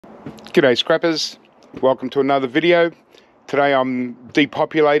G'day scrappers, welcome to another video. Today I'm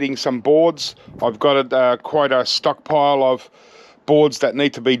depopulating some boards. I've got quite a stockpile of boards that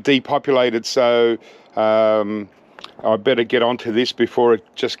need to be depopulated, so I better get onto this before it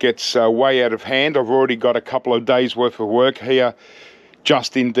just gets way out of hand. I've already got a couple of days worth of work here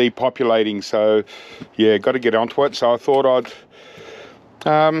just in depopulating, so yeah, got to get onto it. So I thought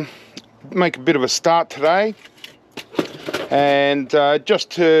I'd make a bit of a start today, and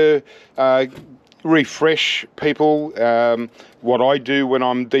just to refresh people what I do when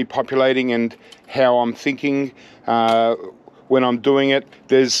I'm depopulating and how I'm thinking when I'm doing it.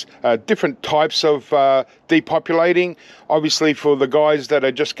 There's different types of depopulating. Obviously, for the guys that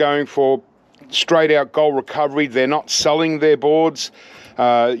are just going for straight out gold recovery, they're not selling their boards.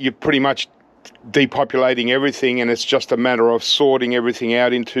 You're pretty much depopulating everything, and it's just a matter of sorting everything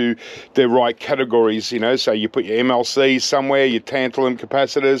out into the right categories, you know. So you put your MLCs somewhere, your tantalum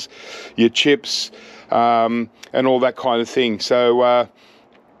capacitors, your chips, and all that kind of thing. So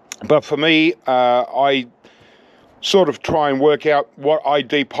but for me, I sort of try and work out what I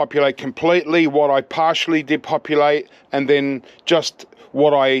depopulate completely, what I partially depopulate, and then just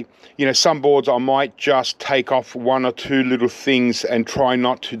what I, you know, some boards I might just take off one or two little things and try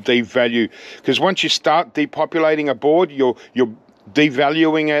not to devalue, because once you start depopulating a board, you're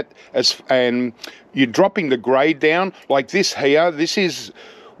devaluing it and you're dropping the grade down. Like this here,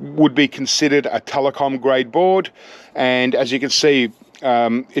 would be considered a telecom grade board, and as you can see,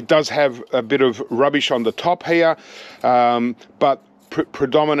 it does have a bit of rubbish on the top here, but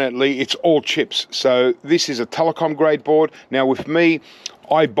predominantly it's all chips. So this is a telecom grade board. Now with me,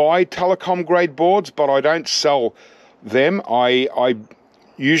 I buy telecom grade boards, but I don't sell them. I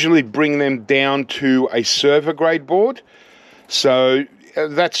usually bring them down to a server grade board. So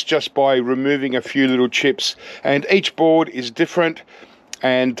that's just by removing a few little chips, and each board is different.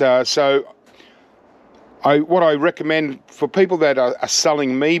 And so what I recommend for people that are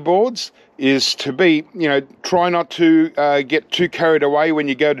selling me boards is to be, you know, try not to get too carried away when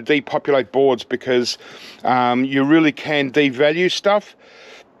you go to depopulate boards, because you really can devalue stuff,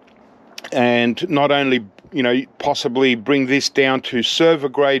 and not only, you know, possibly bring this down to server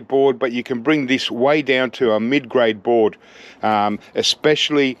grade board, but you can bring this way down to a mid grade board.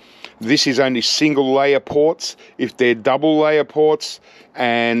 Especially, this is only single layer ports. If they're double layer ports,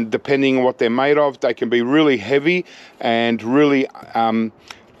 and depending on what they're made of, they can be really heavy and really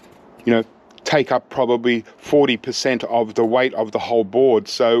you know, take up probably 40% of the weight of the whole board.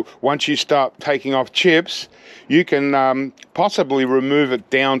 So once you start taking off chips, you can possibly remove it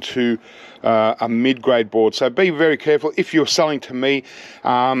down to a mid-grade board. So be very careful. If you're selling to me,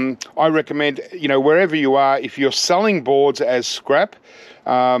 I recommend, you know, wherever you are, if you're selling boards as scrap,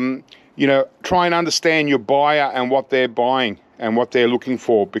 you know, try and understand your buyer and what they're buying and what they're looking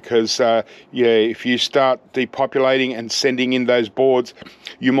for, because yeah, if you start depopulating and sending in those boards,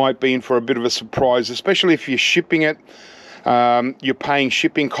 you might be in for a bit of a surprise, especially if you're shipping it. You're paying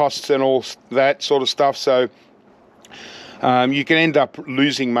shipping costs and all that sort of stuff, so you can end up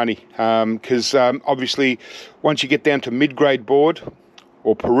losing money, because obviously once you get down to mid-grade board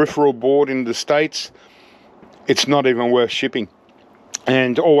or peripheral board in the States, it's not even worth shipping.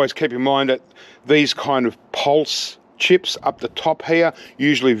 And always keep in mind that these kind of pulse chips up the top here,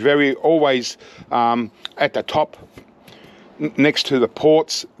 usually always at the top next to the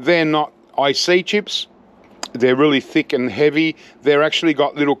ports, they're not IC chips. They're really thick and heavy. They're actually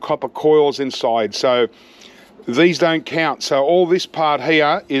got little copper coils inside, so these don't count. So all this part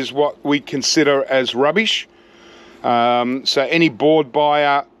here is what we consider as rubbish. So any board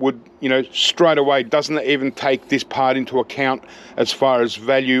buyer would, you know, straight away doesn't even take this part into account as far as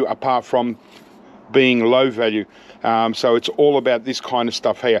value, apart from being low value. So it's all about this kind of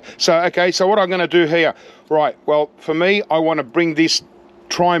stuff here. So okay, so what I'm going to do here, right, well, for me, I want to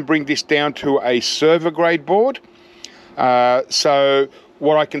try and bring this down to a server grade board. So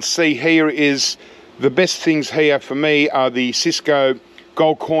what I can see here is the best things here for me are the Cisco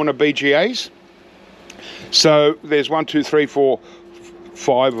Gold Corner BGAs. So there's 1, 2, 3, 4,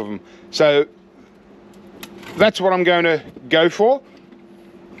 5 of them. So that's what I'm going to go for.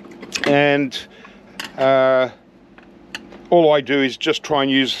 And all I do is just try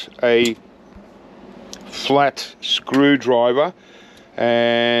and use a flat screwdriver,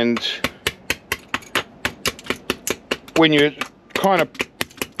 and when you kind of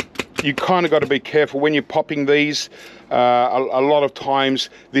got to be careful when you're popping these. A lot of times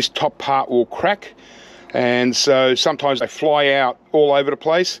this top part will crack, and so sometimes they fly out all over the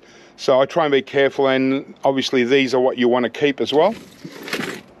place. So I try and be careful, and obviously these are what you want to keep as well.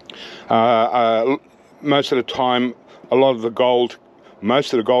 Most of the time, a lot of the gold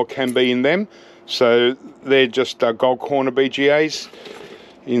most of the gold can be in them. So they're just gold corner BGAs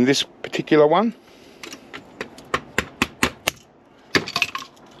in this particular one.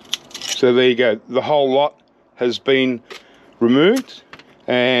 So there you go, the whole lot has been removed,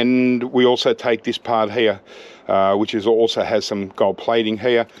 and we also take this part here, which is also has some gold plating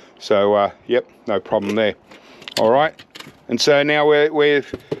here. So yep, no problem there. All right, and so now we're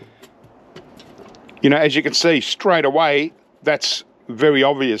you know, as you can see straight away, that's very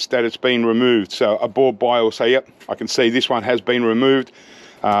obvious that it's been removed. So a board buyer will say, yep, I can see this one has been removed.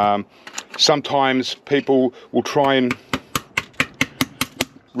 Sometimes people will try and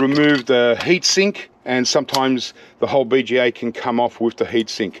remove the heat sink, and sometimes the whole BGA can come off with the heat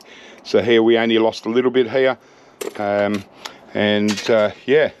sink. So here we only lost a little bit here, yeah,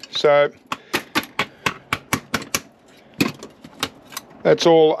 so that's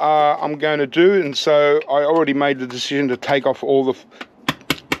all I'm going to do. And so I already made the decision to take off all the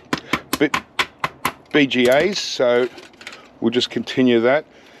BGAs, so we'll just continue that.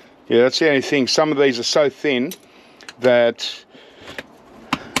 Yeah, that's the only thing, some of these are so thin that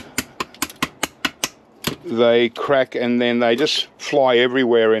they crack and then they just fly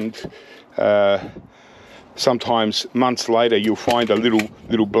everywhere, and sometimes months later you'll find a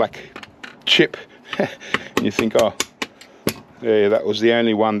little black chip and you think, oh yeah, that was the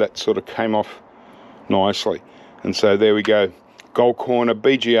only one that sort of came off nicely. And so there we go, gold corner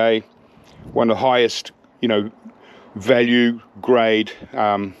BGA, one of the highest, you know, value grade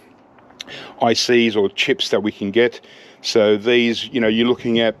ICs or chips that we can get. So these, you know, you're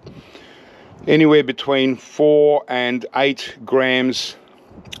looking at anywhere between 4 and 8 grams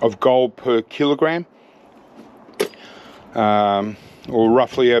of gold per kilogram, or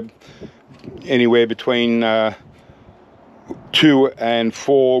roughly anywhere between 2 and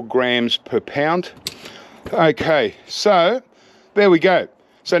 4 grams per pound. Okay, so there we go.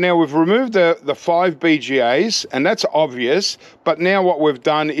 So now we've removed the 5 BGAs, and that's obvious, but now what we've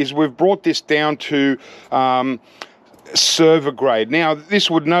done is we've brought this down to server grade. Now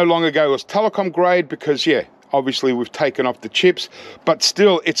this would no longer go as telecom grade because, yeah, obviously we've taken off the chips, but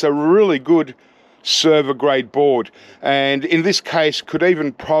still it's a really good server grade board, and in this case could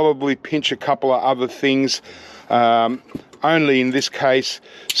even probably pinch a couple of other things, only in this case.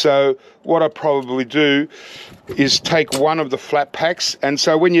 So what I probably do is take one of the flat packs, and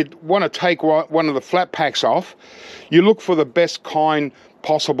so when you want to take one of the flat packs off, you look for the best kind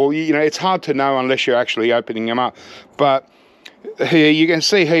possible. You know, it's hard to know unless you're actually opening them up, but here you can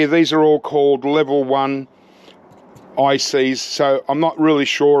see here these are all called level 1 ICs, so I'm not really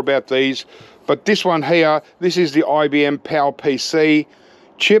sure about these, but this one here, this is the IBM PowerPC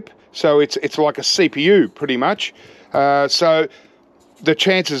chip, so it's like a CPU pretty much. So the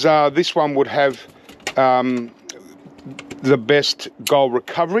chances are this one would have the best gold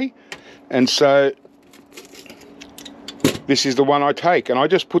recovery, and so this is the one I take, and I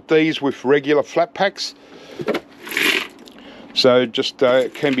just put these with regular flat packs. So just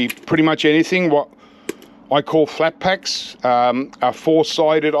can be pretty much anything. What I call flat packs are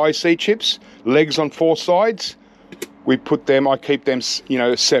 4-sided IC chips, legs on 4 sides. We put them, I keep them, you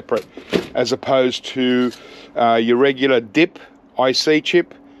know, separate, as opposed to your regular dip IC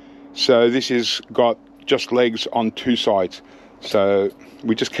chip. So this has got just legs on 2 sides, so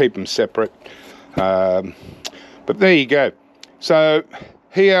we just keep them separate. But there you go. So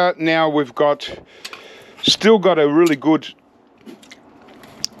here now we've still got a really good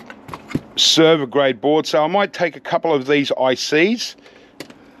server grade board, so I might take a couple of these ICs.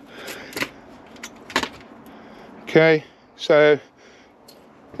 Okay, so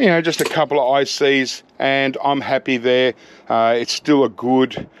you know, just a couple of ICs, and I'm happy there. It's still a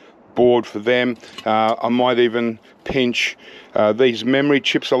good board for them. I might even pinch these memory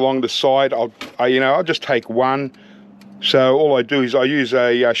chips along the side. I'll just take one. So all I do is I use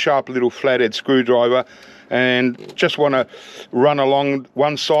a sharp little flathead screwdriver and just want to run along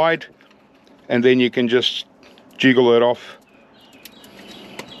one side, and then you can just jiggle it off.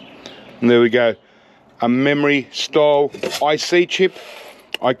 And there we go, a memory style IC chip.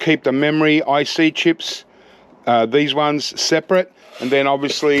 I keep the memory IC chips, these ones, separate, and then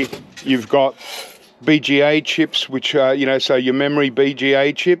obviously you've got BGA chips, which are, you know, so your memory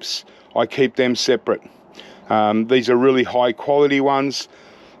BGA chips, I keep them separate. These are really high quality ones,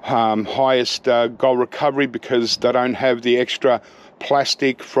 highest gold recovery because they don't have the extra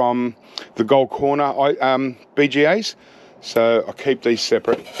plastic from the gold corner BGAs, so I keep these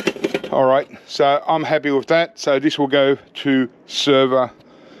separate. All right, so I'm happy with that. So this will go to server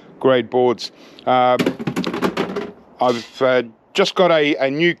grade boards. I've just got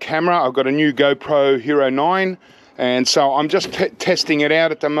a new camera. I've got a new GoPro Hero 9, And so I'm just testing it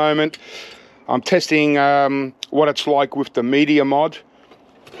out at the moment. I'm testing what it's like with the media mod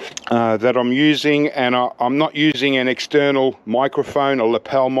that I'm using, and I'm not using an external microphone, a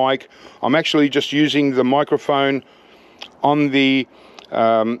lapel mic. I'm actually just using the microphone on the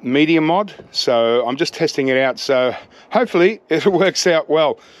media mod. So I'm just testing it out, so hopefully it works out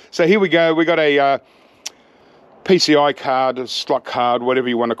well. So here we go. We got a PCI card, a slot card, whatever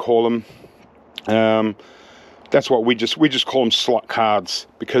you want to call them. That's what we just call them, slot cards,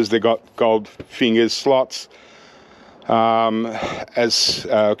 because they got gold fingers slots. Because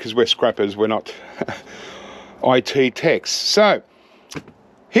we're scrappers, we're not IT techs. So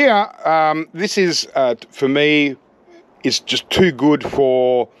here, this is for me, is just too good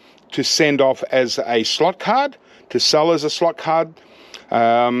to send off as a slot card, to sell as a slot card.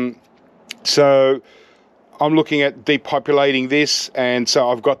 So I'm looking at depopulating this, and so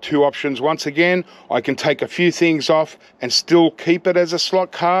I've got two options. Once again, I can take a few things off and still keep it as a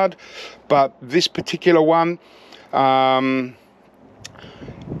slot card, but this particular one,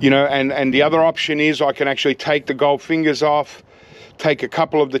 you know, and the other option is I can actually take the gold fingers off, take a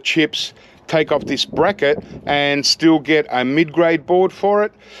couple of the chips, take off this bracket, and still get a mid-grade board for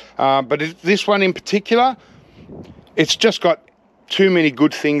it. But this one in particular, it's just got too many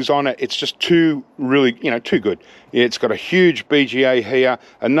good things on it. It's just too, really, you know, too good. Yeah, it's got a huge BGA here,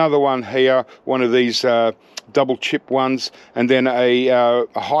 another one here, one of these double chip ones, and then a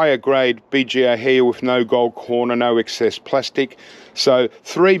higher grade BGA here with no gold corner, no excess plastic. So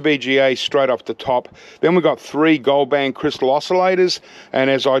 3 BGA straight off the top. Then we've got 3 gold band crystal oscillators, and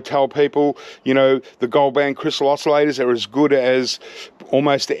as I tell people, you know, the gold band crystal oscillators are as good as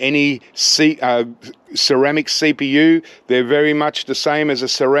almost any ceramic CPU. They're very much the same as a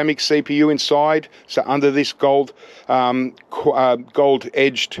ceramic CPU inside. So under this gold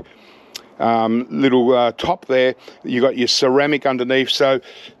edged little top there, you got your ceramic underneath. So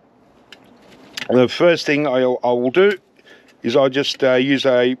the first thing I will do is I just use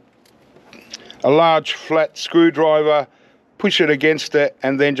a large flat screwdriver, push it against it,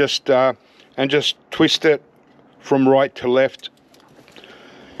 and then just twist it from right to left,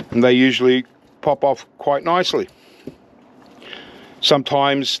 and they usually pop off quite nicely.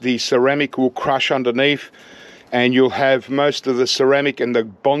 Sometimes the ceramic will crush underneath, and you'll have most of the ceramic and the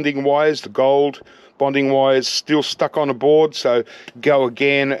bonding wires, the gold bonding wires, still stuck on a board. So go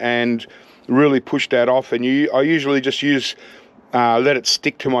again and really push that off. And I usually just use, let it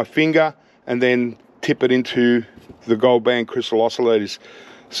stick to my finger, and then tip it into the gold band crystal oscillators.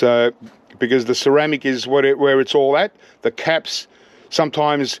 So because the ceramic is where it's all at, the caps,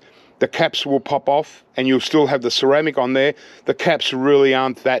 sometimes the caps will pop off and you'll still have the ceramic on there. The caps really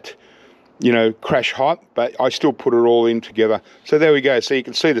aren't that, you know, crash hot, but I still put it all in together. So there we go. So you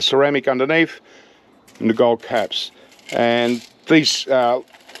can see the ceramic underneath and the gold caps. And these, well,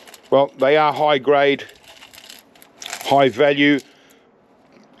 they are high grade, high value,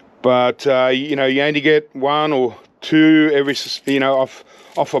 but you know, you only get 1 or 2 every, you know,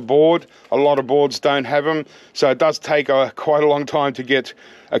 off a board. A lot of boards don't have them, so it does take quite a long time to get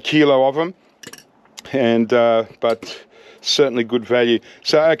a kilo of them, and but certainly good value.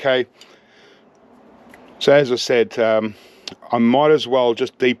 So okay, so as I said, I might as well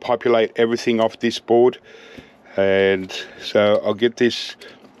just depopulate everything off this board, and so I'll get this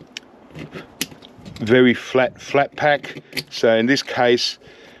very flat pack. So in this case,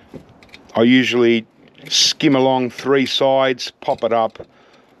 I usually skim along 3 sides, pop it up,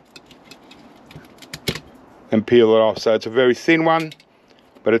 and peel it off. So it's a very thin one,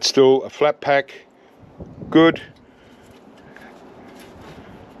 but it's still a flat pack. Good.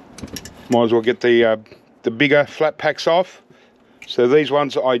 Might as well get the bigger flat packs off. So these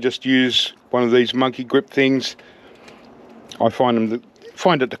ones, I just use one of these monkey grip things. I find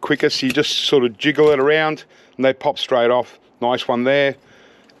it the quickest. You just sort of jiggle it around and they pop straight off. Nice one there.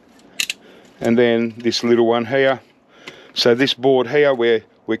 And then this little one here. So this board here, we're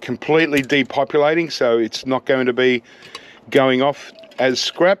completely depopulating, so it's not going to be going off as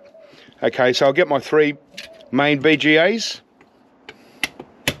scrap. Okay, so I'll get my 3 main BGAs.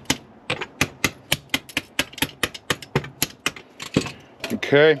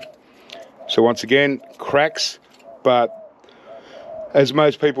 Okay, so once again, cracks, but as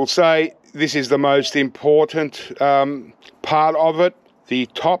most people say, this is the most important part of it, the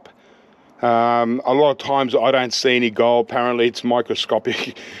top. A lot of times I don't see any gold. Apparently it's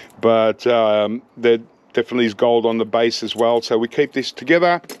microscopic, but there definitely is gold on the base as well. So we keep this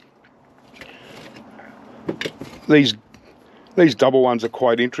together. These double ones are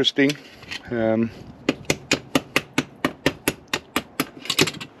quite interesting.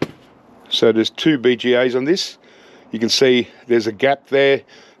 So there's 2 BGAs on this. You can see there's a gap there.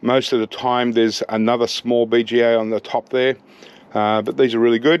 Most of the time there's another small BGA on the top there, but these are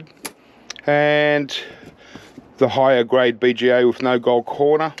really good. And the higher grade BGA with no gold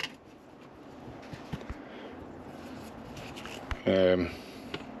corner.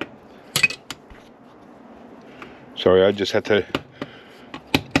 Sorry, I've just got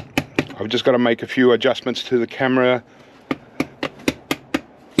to make a few adjustments to the camera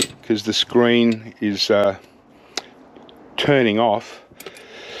because the screen is turning off.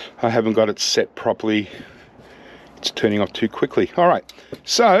 I haven't got it set properly. It's turning off too quickly. All right,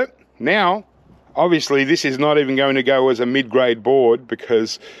 so now obviously this is not even going to go as a mid-grade board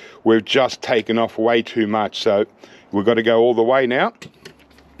because we've just taken off way too much, so we've got to go all the way now.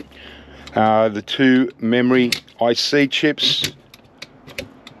 The two memory IC chips,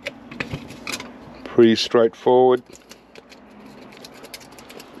 pretty straightforward.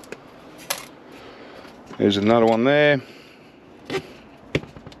 There's another one there.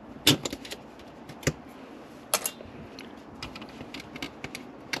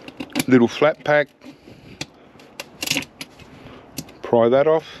 Little flat pack. Pry that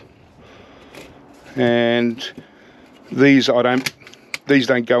off. And these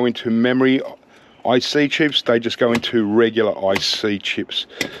don't go into memory IC chips, they just go into regular IC chips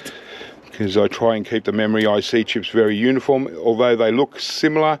because I try and keep the memory IC chips very uniform. Although they look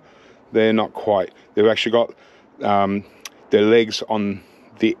similar, they're not quite. They've actually got their legs on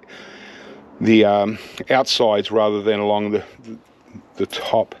the outsides rather than along the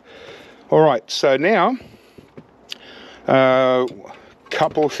top. All right, so now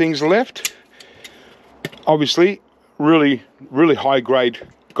couple of things left. Obviously really high grade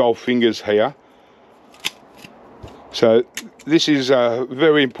gold fingers here. So this is a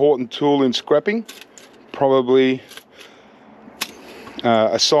very important tool in scrapping, probably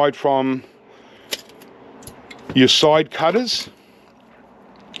aside from your side cutters,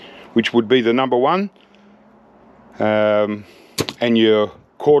 which would be the number one, and your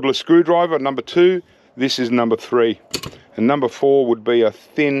cordless screwdriver number 2. This is number 3, and number 4 would be a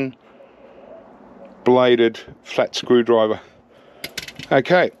thin bladed flat screwdriver.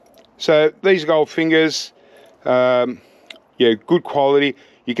 Okay, so these gold fingers, yeah, good quality.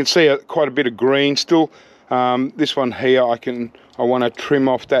 You can see quite a bit of green still. This one here, I want to trim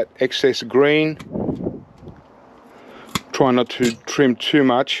off that excess green. Try not to trim too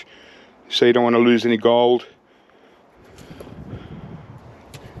much, so you don't want to lose any gold.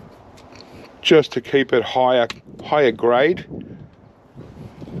 Just to keep it higher grade.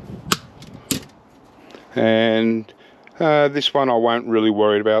 And this one I won't really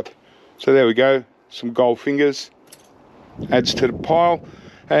worry about. So there we go, some gold fingers, adds to the pile.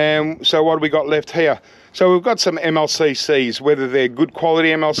 And so what have we got left here? So we've got some MLCCs, whether they're good quality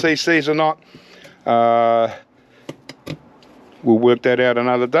MLCCs or not, we'll work that out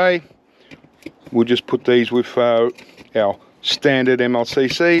another day. We'll just put these with our standard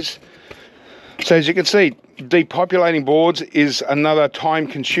MLCCs. So as you can see, depopulating boards is another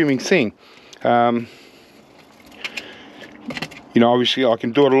time-consuming thing. You know, obviously I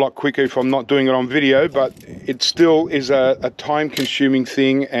can do it a lot quicker if I'm not doing it on video, but it still is a time-consuming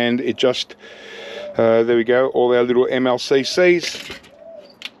thing, and it just, there we go, all our little MLCCs,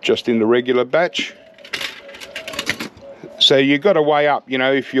 just in the regular batch. So you've got to weigh up, you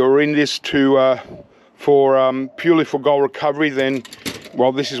know, if you're in this to purely for gold recovery, then,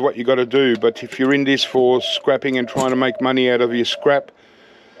 well, this is what you got to do. But if you're in this for scrapping and trying to make money out of your scrap,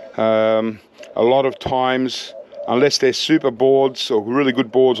 a lot of times, unless they're super boards or really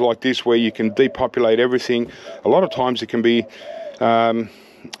good boards like this where you can depopulate everything, a lot of times it can be,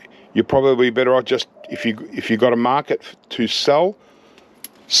 you're probably better off just, if you got a market to sell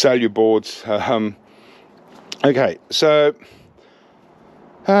your boards. Okay, so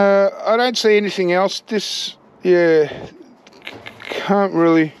I don't see anything else. This, yeah, can't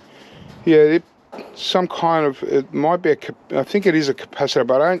really, yeah, some kind of, it might be I think it is a capacitor,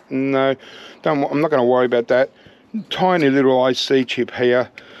 but I don't know. I'm not going to worry about that. Tiny little IC chip here.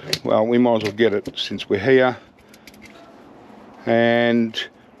 Well, we might as well get it since we're here. And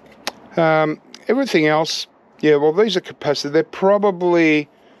everything else, yeah, well, these are capacitors. They're probably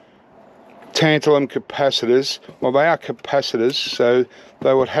Tantalum capacitors. Well, they are capacitors, so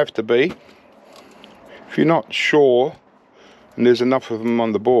they would have to be. If you're not sure, and there's enough of them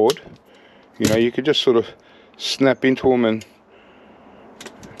on the board, you know, you could just sort of snap into them and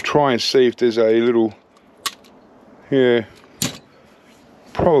try and see if there's a little, yeah,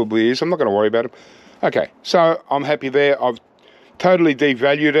 probably is. I'm not going to worry about it. Okay, so I'm happy there. I've totally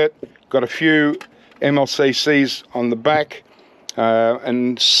devalued it. Got a few MLCCs on the back.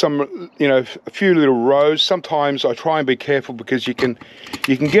 and some, you know, a few little rows. Sometimes I try and be careful because you can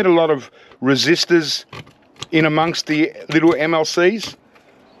get a lot of resistors in amongst the little MLCs,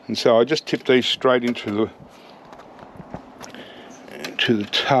 and so I just tip these straight into the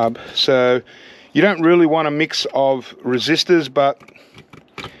tub. So you don't really want a mix of resistors, but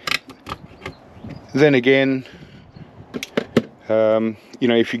then again, you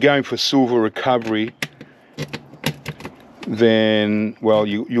know, if you're going for silver recovery, then, well,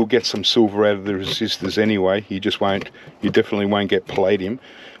 you'll get some silver out of the resistors anyway. You definitely won't get palladium,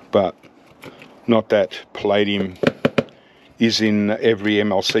 but not that palladium is in every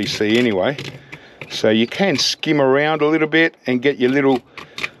MLCC anyway. So you can skim around a little bit and get your little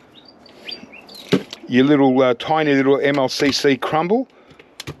tiny little MLCC crumble.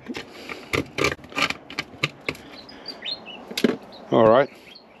 All right,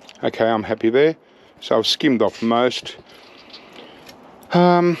 okay, I'm happy there. So I've skimmed off most.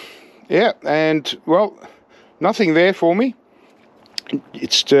 Yeah, and well, nothing there for me.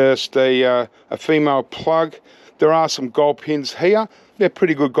 It's just a female plug. There are some gold pins here. They're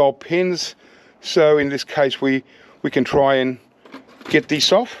pretty good gold pins. So in this case, we can try and get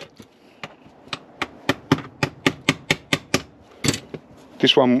this off.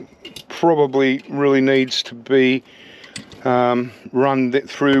 This one probably really needs to be run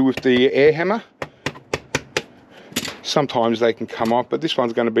through with the air hammer. Sometimes they can come off, but this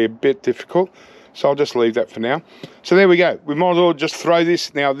one's going to be a bit difficult, so I'll just leave that for now. So there we go. We might as well just throw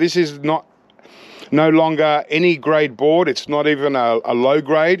this. Now, this is no longer any grade board. It's not even a low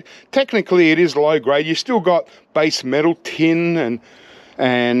grade. Technically, it is low grade. You still got base metal, tin,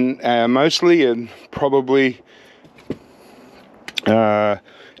 and mostly, and probably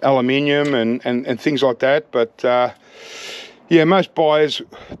aluminium and things like that. But yeah, most buyers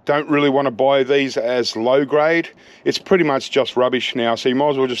don't really want to buy these as low grade. It's pretty much just rubbish now. So you might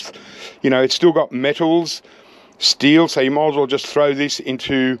as well just, you know, it's still got metals, steel. So you might as well just throw this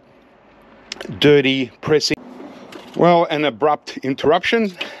into dirty pressing. Well, an abrupt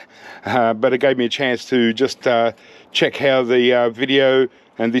interruption, but it gave me a chance to just check how the video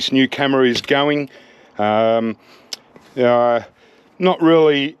and this new camera is going. Not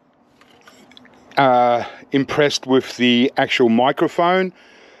really impressed with the actual microphone,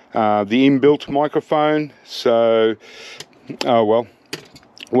 the inbuilt microphone. So, oh well,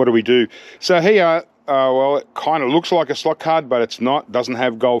 what do we do? So here, well, it kind of looks like a slot card, but it's not. Doesn't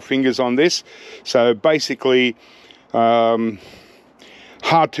have gold fingers on this. So basically, hard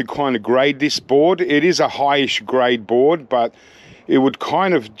to kind of grade this board. It is a highish grade board, but it would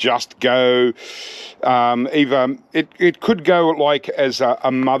kind of just go either it could go like as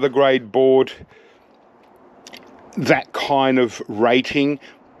a mother grade board, that kind of rating.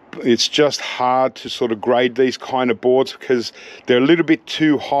 It's just hard to sort of grade these kind of boards because they're a little bit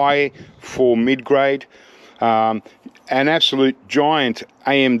too high for mid-grade. An absolute giant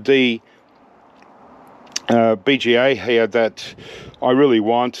AMD BGA here that I really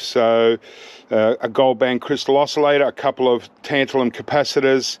want. So a gold band crystal oscillator, a couple of tantalum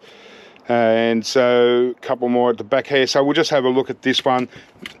capacitors, and so a couple more at the back here. So we'll just have a look at this one.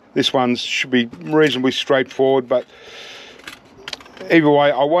 This one should be reasonably straightforward, but either way,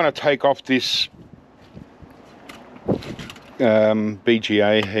 I want to take off this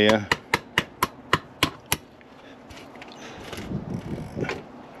BGA here.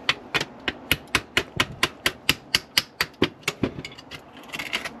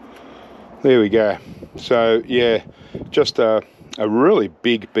 There we go. So yeah, just a really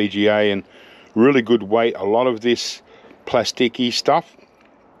big BGA and really good weight. A lot of this plasticky stuff.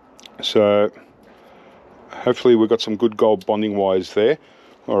 So hopefully we've got some good gold bonding wires there.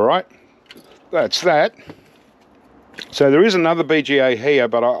 All right, that's that. So there is another BGA here,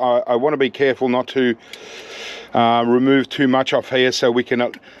 but I want to be careful not to remove too much off here so we can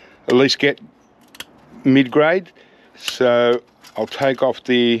at least get mid-grade. So I'll take off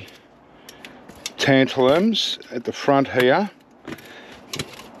the tantalums at the front here.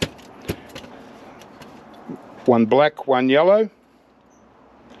 One black, one yellow.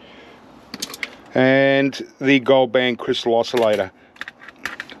 And the gold band crystal oscillator.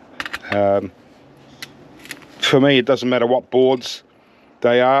 For me, it doesn't matter what boards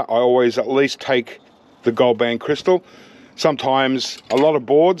they are. I always at least take the gold band crystal. Sometimes a lot of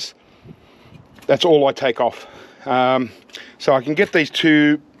boards, that's all I take off. So I can get these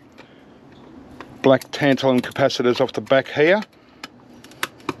two black tantalum capacitors off the back here.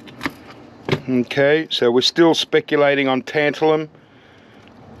 Okay, so we're still speculating on tantalum.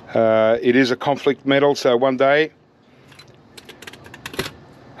 It is a conflict metal, so one day,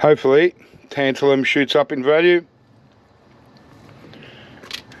 hopefully, tantalum shoots up in value.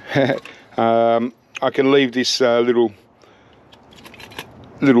 I can leave this little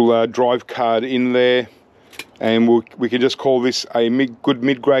drive card in there, and we can just call this a good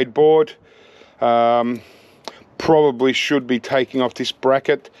mid-grade board. Probably should be taking off this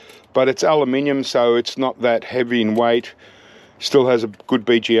bracket, but it's aluminium, so it's not that heavy in weight. Still has a good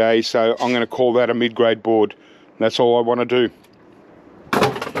BGA, so I'm going to call that a mid-grade board. That's all I want to do.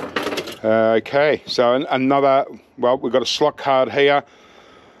 Okay, so another, well, we've got a slot card here.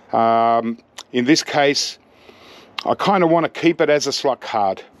 In this case, I kind of want to keep it as a slot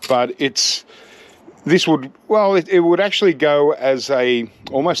card, but it would actually go as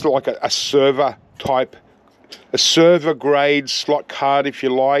almost like a server type, a server grade slot card, if you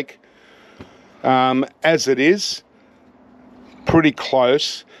like. As it is, pretty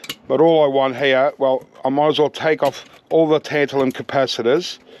close, but all I want here, well, I might as well take off all the tantalum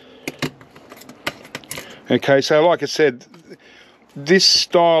capacitors. Okay, so like I said, this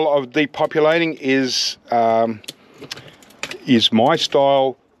style of depopulating is my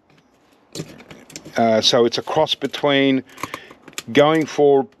style. So it's a cross between going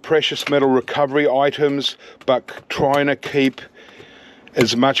for precious metal recovery items, but trying to keep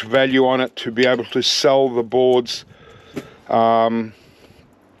as much value on it to be able to sell the boards for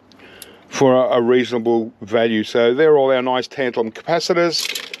a reasonable value. So they're all our nice tantalum capacitors.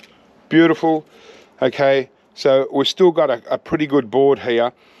 Beautiful. Okay, so we've still got a pretty good board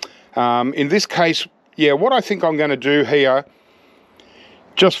here. In this case, yeah, what I think I'm going to do here,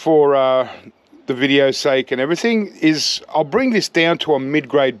 just for the video's sake and everything, is I'll bring this down to a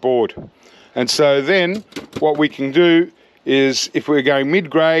mid-grade board. And so then what we can do is, if we're going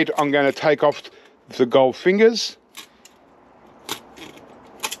mid-grade, I'm going to take off the gold fingers.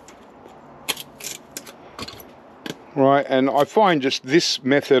 Right, and I find just this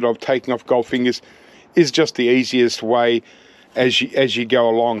method of taking off gold fingers is just the easiest way as you go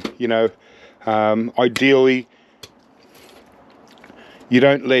along. You know, ideally you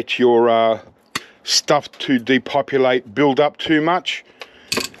don't let your stuff to depopulate build up too much.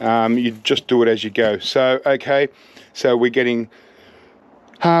 You just do it as you go. So okay, so we're getting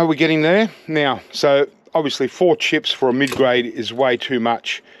there now. So obviously 4 chips for a mid-grade is way too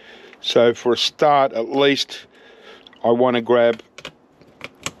much. So for a start, at least I want to grab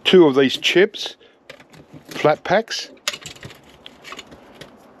 2 of these chips, flat packs.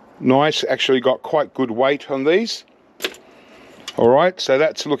 Nice, actually got quite good weight on these. All right, so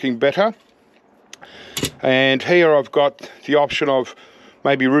that's looking better. And here I've got the option of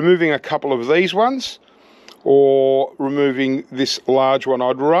maybe removing a couple of these ones or removing this large one.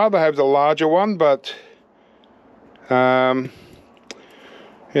 I'd rather have the larger one, but yeah,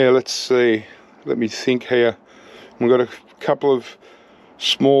 let's see. Let me think here. We've got a couple of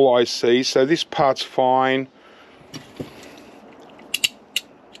small ICs, so this part's fine.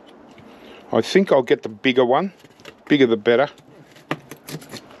 I think I'll get the bigger one. Bigger the better.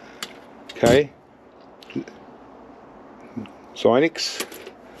 Okay. Xynix.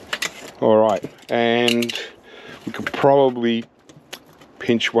 Alright, and we could probably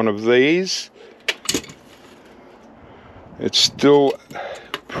pinch one of these. It's still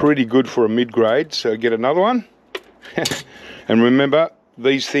pretty good for a mid-grade, so get another one. And remember,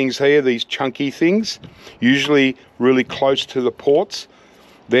 these things here, these chunky things, usually really close to the ports,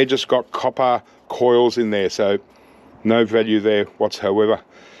 they've just got copper coils in there, so no value there whatsoever,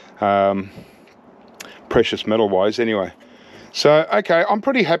 precious metal wise anyway. So okay, I'm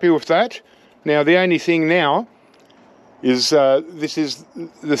pretty happy with that. Now the only thing now is this is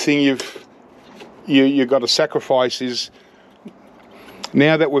the thing you've got to sacrifice, is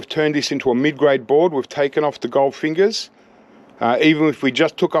now that we've turned this into a mid-grade board, we've taken off the gold fingers. Even if we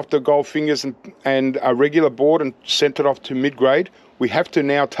just took off the gold fingers and a regular board and sent it off to mid-grade, we have to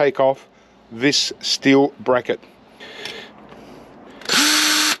now take off this steel bracket.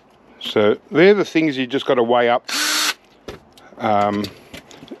 So they're the things you just got to weigh up.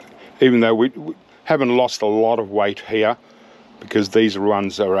 Even though we haven't lost a lot of weight here, because these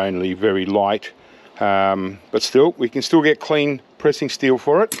ones are only very light, but still, we can still get clean pressing steel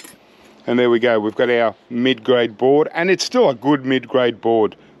for it. And there we go, we've got our mid-grade board, and it's still a good mid-grade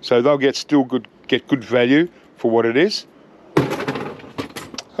board, so they'll get good value for what it is.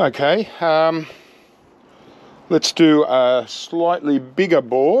 Okay, let's do a slightly bigger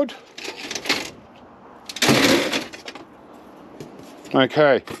board.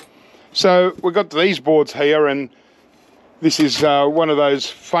 Okay, so we've got these boards here, and this is one of those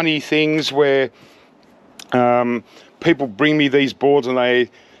funny things where people bring me these boards and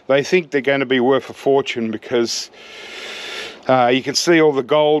they think they're going to be worth a fortune, because you can see all the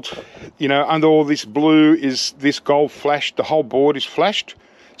gold, you know, under all this blue is this gold flashed. The whole board is flashed.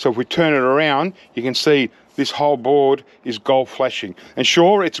 So if we turn it around, you can see this whole board is gold flashing. And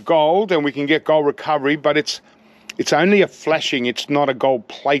sure, it's gold and we can get gold recovery, but it's only a flashing, it's not a gold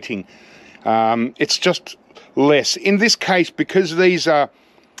plating. It's just less. In this case, because these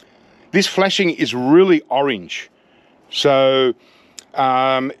this flashing is really orange. So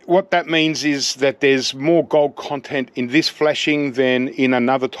what that means is that there's more gold content in this flashing than in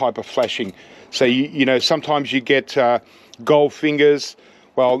another type of flashing. So you know, sometimes you get gold fingers.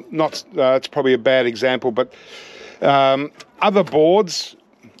 Well, not it's probably a bad example, but other boards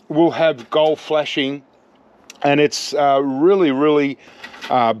will have gold flashing, and it's really, really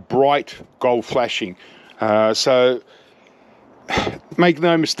bright gold flashing. So make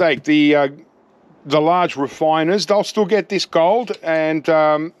no mistake, the large refiners, they'll still get this gold, and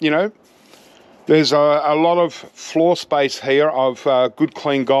you know, there's a lot of floor space here of good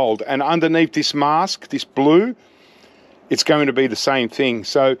clean gold, and underneath this mask, this blue, it's going to be the same thing.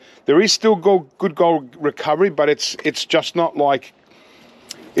 So there is still good gold recovery, but it's just not like,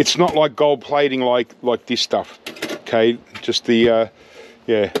 it's not like gold plating like this stuff. Okay, just the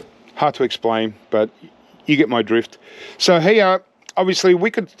yeah, hard to explain, but you get my drift. So here, obviously,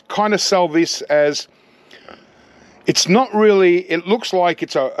 we could kind of sell this as, it's not really, it looks like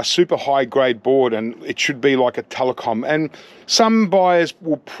it's a super high grade board, and it should be like a telecom, and some buyers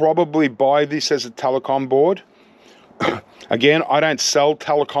will probably buy this as a telecom board. Again, I don't sell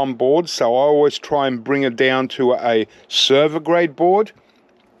telecom boards, so I always try and bring it down to a server grade board.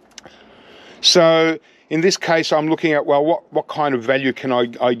 So in this case, I'm looking at, well, what kind of value can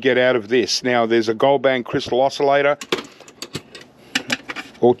I get out of this? Now, there's a gold band crystal oscillator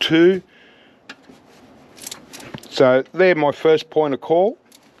or two. So they're my first point of call.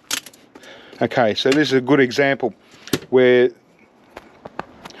 Okay, so this is a good example where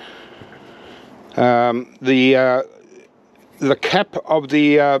the cap of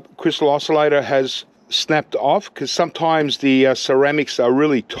the crystal oscillator has snapped off, because sometimes the ceramics are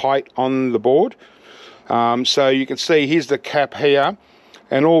really tight on the board. So you can see here's the cap here,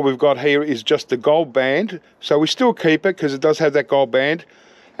 and all we've got here is just the gold band. So we still keep it because it does have that gold band,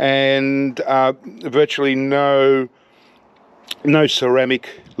 and virtually no ceramic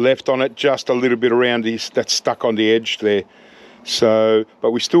left on it, just a little bit around this that's stuck on the edge there. So,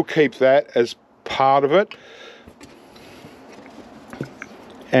 but we still keep that as part of it.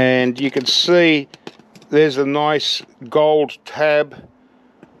 And you can see there's a nice gold tab,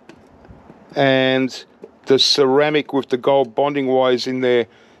 and the ceramic with the gold bonding wires in there.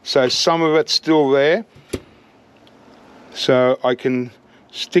 So some of it's still there. So I can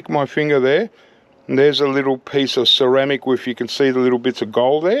stick my finger there, and there's a little piece of ceramic with, you can see the little bits of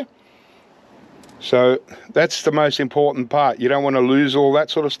gold there. So that's the most important part. You don't want to lose all that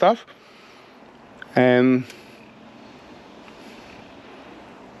sort of stuff. And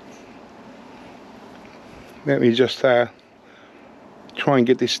let me just try and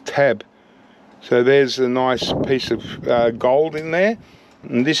get this tab. So there's a nice piece of gold in there,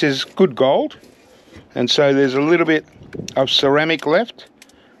 and this is good gold, and so there's a little bit of ceramic left.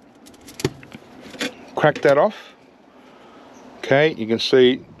 Crack that off. Okay, you can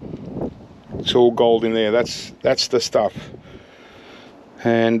see it's all gold in there. That's the stuff.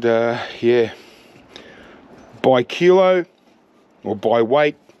 And yeah, by kilo or by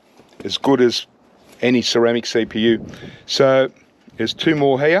weight, as good as any ceramic CPU. So there's two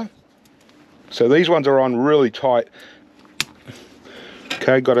more here. So these ones are on really tight.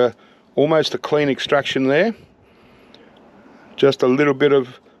 Okay, got almost a clean extraction there. Just a little bit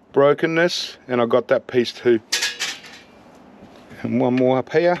of brokenness, and I got that piece too. And one more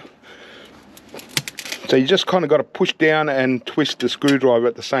up here. So you just kind of got to push down and twist the screwdriver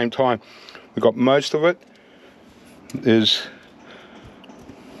at the same time. We got most of it. There's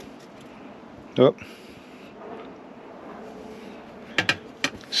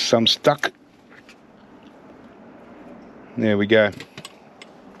some stuck. There we go.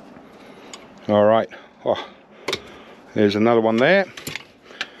 All right. Oh, there's another one there.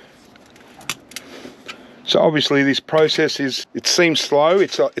 So obviously this process it seems slow.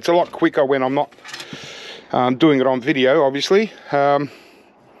 It's a lot quicker when I'm not doing it on video, obviously. Now,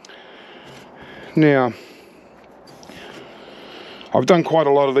 I've done quite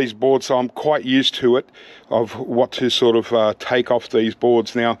a lot of these boards, so I'm quite used to it, of what to sort of take off these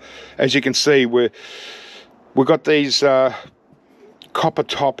boards. Now, as you can see, we've got these copper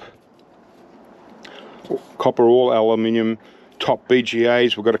all aluminium top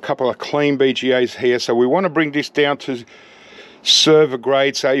BGAs. We've got a couple of clean BGAs here, so we want to bring this down to server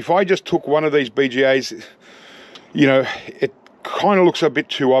grade. So if I just took one of these BGAs, you know, it kind of looks a bit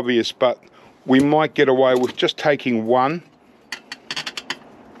too obvious, but we might get away with just taking one.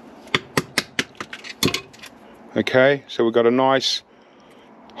 Okay, so we've got a nice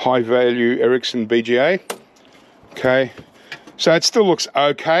high value Ericsson BGA. Okay, so it still looks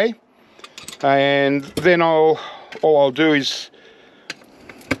okay. And then all I'll do is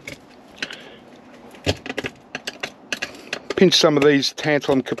pinch some of these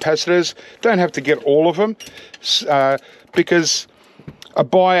tantalum capacitors. Don't have to get all of them, because a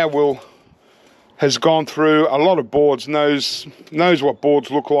buyer has gone through a lot of boards, knows what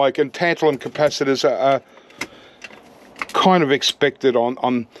boards look like, and tantalum capacitors are kind of expected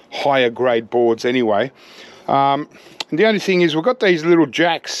on higher grade boards anyway. And the only thing is, we've got these little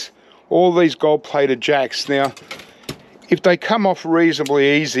jacks, all these gold plated jacks. Now, if they come off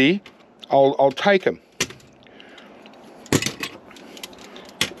reasonably easy, I'll take them.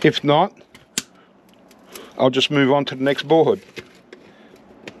 If not, I'll just move on to the next board.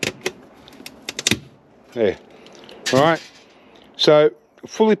 There. Alright, so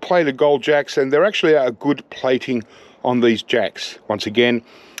fully plated gold jacks, and they're actually a good plating on these jacks. Once again,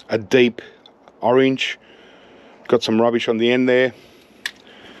 a deep orange, got some rubbish on the end there.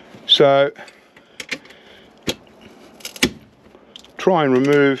 So try and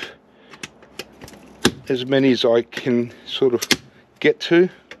remove as many as I can sort of get to.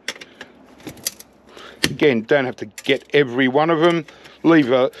 Again, don't have to get every one of them.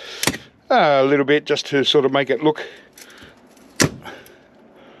 Leave a little bit just to sort of make it look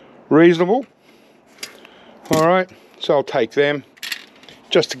reasonable. All right, so I'll take them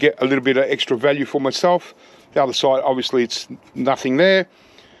just to get a little bit of extra value for myself. The other side, obviously, it's nothing there.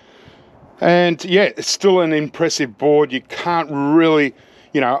 And yeah, it's still an impressive board. You can't really,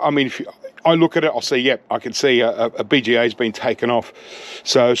 I mean, if I look at it, I'll see, yep, I can see a BGA has been taken off.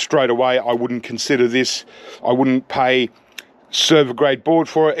 So straight away, I wouldn't consider this. I wouldn't pay server grade board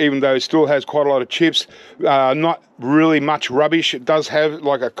for it, even though it still has quite a lot of chips. Not really much rubbish. It does have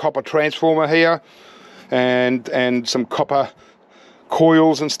like a copper transformer here, and some copper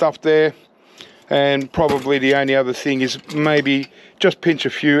coils and stuff there. And probably the only other thing is maybe just pinch a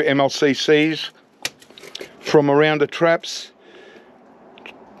few MLCCs from around the traps.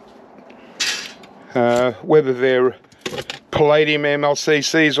 Whether they're palladium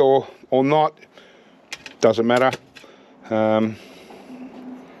MLCCs or not, doesn't matter. We'll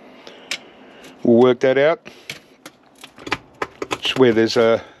work that out. Just where there's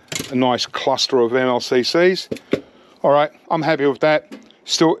a nice cluster of MLCCs. All right, I'm happy with that.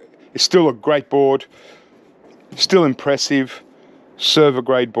 It's still a great board, still impressive, server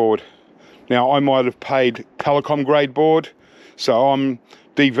grade board. Now, I might have paid telecom grade board, so I'm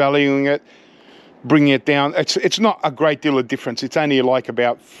devaluing it, bringing it down. It's not a great deal of difference. It's only like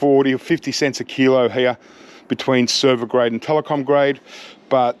about 40 or 50 cents a kilo here between server grade and telecom grade.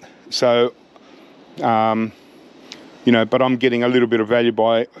 But so, but I'm getting a little bit of value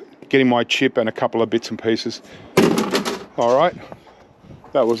by getting my chip and a couple of bits and pieces. All right,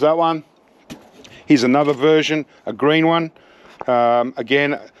 that was that one. Here's another version, a green one.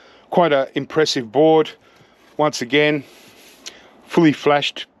 Again, quite an impressive board. Once again, fully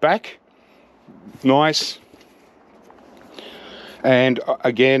flashed back. Nice. And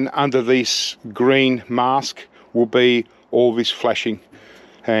again, under this green mask will be all this flashing.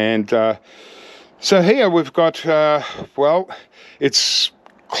 And so here we've got, well, it's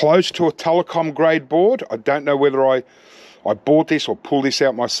close to a telecom grade board. I don't know whether I bought this or pulled this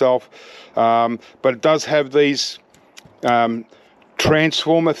out myself, but it does have these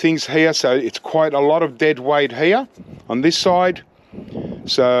transformer things here, so it's quite a lot of dead weight here on this side.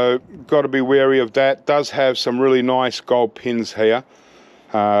 So got to be wary of that. Does have some really nice gold pins here.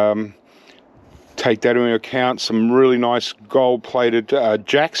 Take that into account. Some really nice gold plated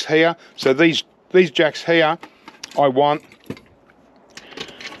jacks here. So these jacks here, I want.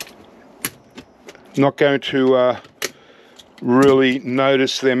 Not going to really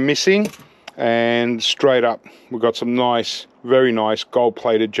notice them missing. And straight up, we've got some nice, very nice gold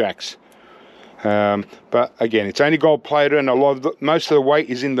plated jacks. But again, it's only gold plated, and most of the weight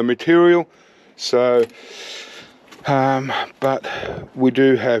is in the material. So, but we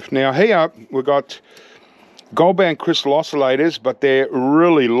do have now here we've got gold band crystal oscillators, but they're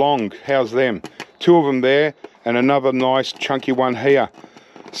really long. How's them? Two of them there, and another nice chunky one here.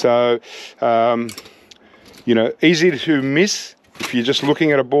 So, easy to miss if you're just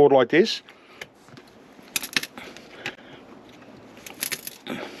looking at a board like this.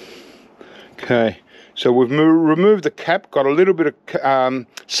 Okay, so we've removed the cap, got a little bit of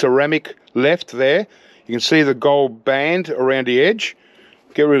ceramic left there. You can see the gold band around the edge.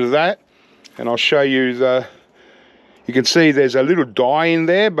 Get rid of that, and I'll show you you can see there's a little die in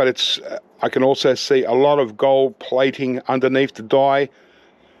there, but I can also see a lot of gold plating underneath the die.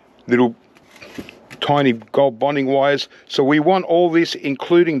 Little tiny gold bonding wires. So we want all this,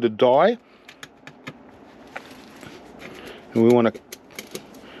 including the die. And we want to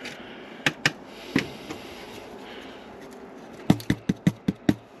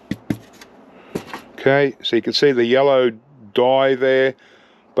okay, so you can see the yellow dye there,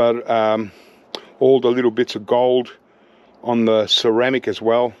 but all the little bits of gold on the ceramic as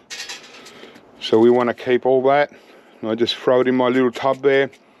well. So we want to keep all that. And I just throw it in my little tub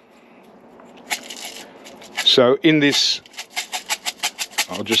there. So in this,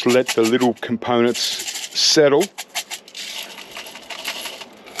 I'll just let the little components settle.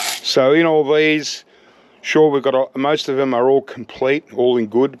 So in all these, sure, we've got most of them are all complete, all in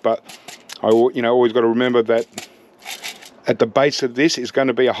good, but I always got to remember that at the base of this is going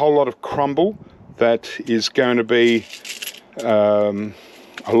to be a whole lot of crumble that is going to be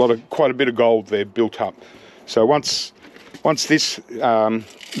quite a bit of gold there built up. So once this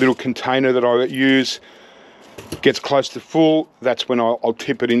little container that I use gets close to full, that's when I'll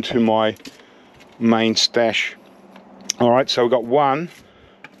tip it into my main stash. All right, so we've got one.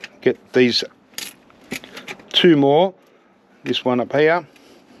 Get these two more. This one up here.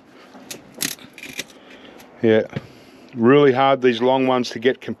 Yeah, really hard, these long ones, to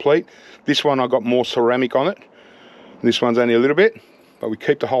get complete. This one I got more ceramic on it. This one's only a little bit, but we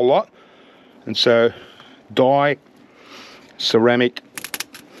keep the whole lot. And so die, ceramic,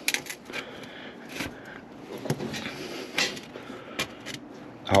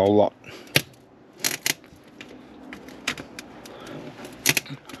 a whole lot.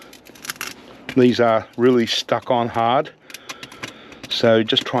 These are really stuck on hard, so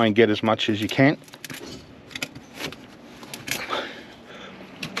just try and get as much as you can.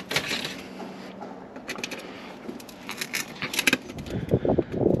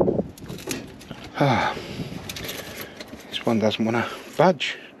 This one doesn't want to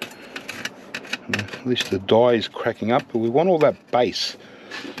budge. At least the die is cracking up, but we want all that base.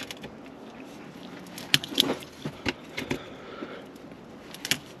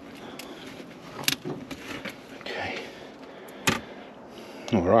 Okay.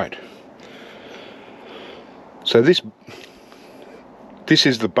 All right. So this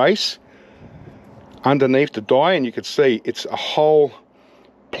is the base underneath the die, and you can see it's a whole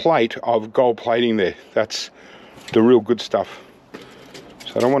plate of gold plating there. That's the real good stuff.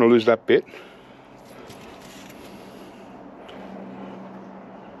 So I don't want to lose that bit.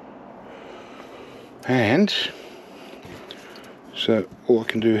 And so all I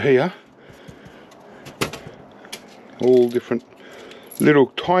can do here, all different little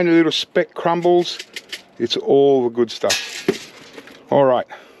tiny little speck crumbles, it's all the good stuff. All right,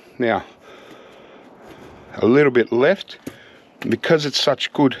 now a little bit left. Because it's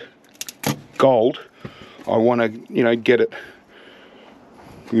such good gold, I want to, get it,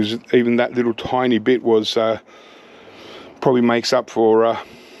 because even that little tiny bit was probably makes up for a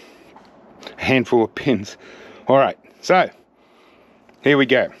handful of pins. All right, so here we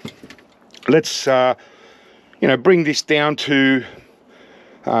go. Let's bring this down to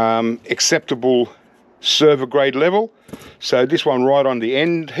acceptable server grade level. So this one right on the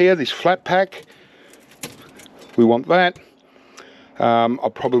end here, this flat pack, we want that. I'll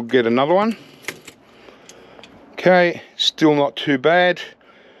probably get another one. Okay, still not too bad.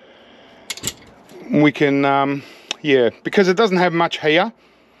 We can, yeah, because it doesn't have much here.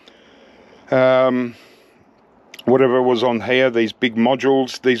 Whatever was on here, these big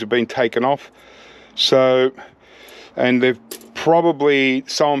modules, these have been taken off. So, and they've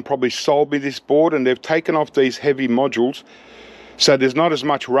someone probably sold me this board, and they've taken off these heavy modules. So there's not as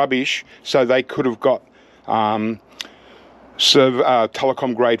much rubbish, so they could have got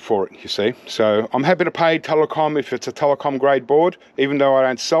telecom grade for it, you see. So I'm happy to pay telecom if it's a telecom grade board. Even though I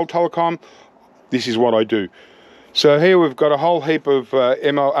don't sell telecom, this is what I do. So here we've got a whole heap of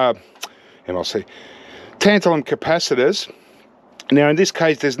MLC tantalum capacitors. Now in this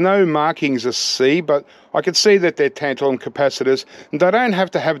case there's no markings as C, but I can see that they're tantalum capacitors, and they don't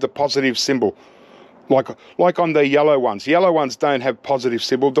have to have the positive symbol like on the yellow ones. Yellow ones don't have positive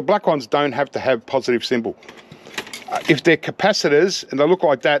symbol. The black ones don't have to have positive symbol. If they're capacitors and they look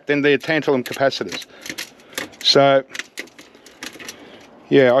like that, then they're tantalum capacitors. So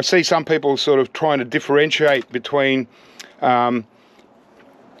yeah, I see some people sort of trying to differentiate between black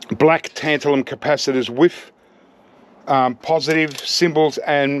tantalum capacitors with positive symbols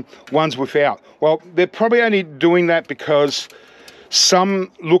and ones without. Well, they're probably only doing that because some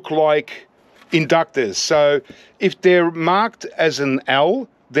look like inductors. So if they're marked as an L,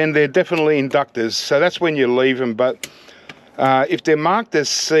 then they're definitely inductors, so that's when you leave them. But if they're marked as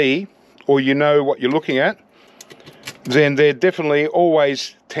C, or you know what you're looking at, then they're definitely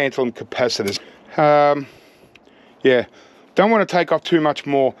always tantalum capacitors. Yeah, don't want to take off too much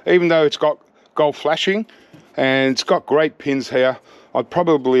more, even though it's got gold flashing and it's got great pins here. I'd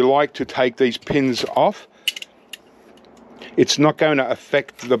probably like to take these pins off. It's not going to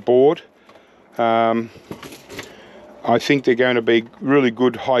affect the board. I think they're going to be really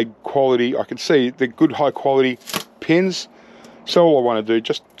good high quality. I can see they're good high quality pins. So all I want to do,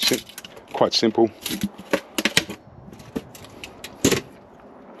 just quite simple.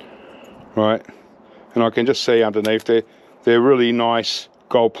 Right, and I can just see underneath there, they're really nice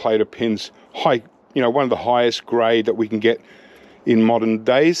gold plated pins. High, you know, one of the highest grade that we can get in modern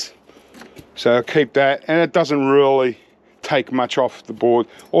days. So I'll keep that, and it doesn't really take much off the board.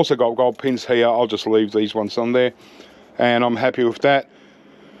 Also got gold pins here. I'll just leave these ones on there, and I'm happy with that.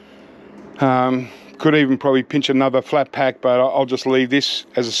 Could even probably pinch another flat pack, but I'll just leave this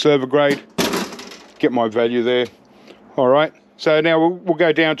as a server grade, get my value there. All right, so now we'll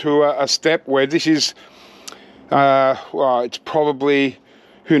go down to a step where this is well, it's probably,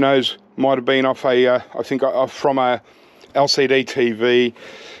 who knows, might have been off a I think from a LCD TV.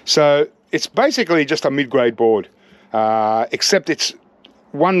 So it's basically just a mid-grade board, except it's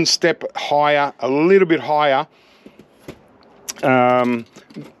one step higher, a little bit higher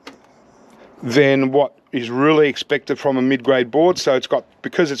than what is really expected from a mid-grade board. So it's got,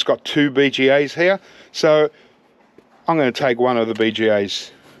 because it's got two BGAs here, so I'm going to take one of the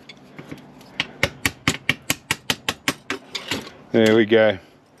BGAs. There we go.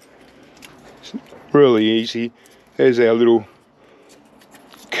 It's really easy. There's our little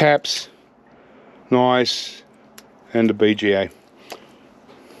caps, nice, and the BGA.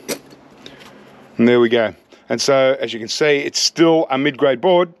 And there we go. And so, as you can see, it's still a mid-grade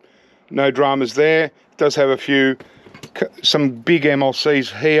board. No dramas there. It does have some big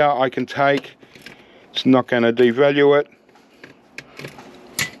MLCs here I can take. It's not going to devalue it.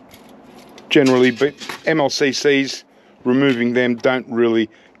 Generally, but MLCCs, removing them don't really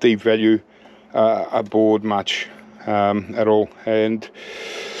devalue a board much at all. And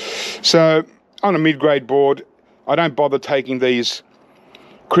so on a mid-grade board, I don't bother taking these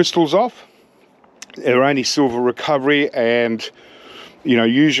crystals off. They're only silver recovery, and you know,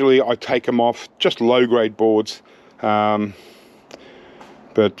 usually I take them off just low-grade boards. But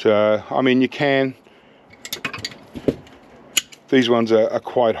I mean, you can. These ones are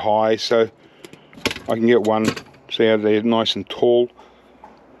quite high, so I can get one. See how they're nice and tall.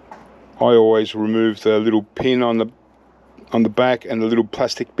 I always remove the little pin on the back and the little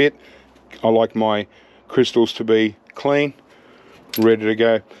plastic bit. I like my crystals to be clean, ready to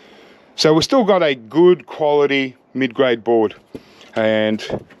go. So we've still got a good quality mid-grade board, and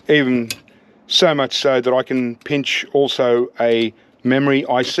even so much so that I can pinch also a memory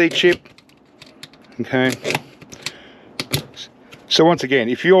IC chip. Okay. So once again,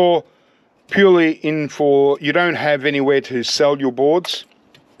 if you're purely in for, you don't have anywhere to sell your boards,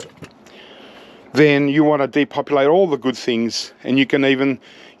 then you want to depopulate all the good things, and you can even,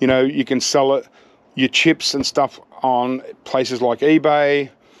 you know, you can sell it, your chips and stuff on places like eBay,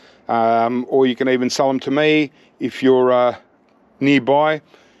 or you can even sell them to me if you're nearby.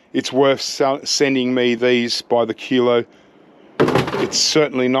 It's worth sending me these by the kilo. It's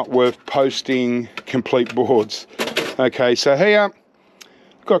certainly not worth posting complete boards. Okay, so here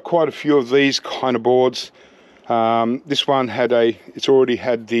got quite a few of these kind of boards. This one had it's already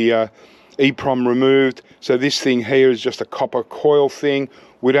had the EEPROM removed, so this thing here is just a copper coil thing.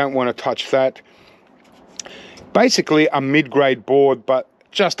 We don't want to touch that. Basically a mid-grade board, but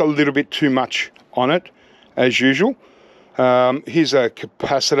just a little bit too much on it, as usual. Here's a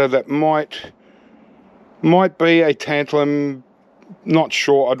capacitor that might be a tantalum, not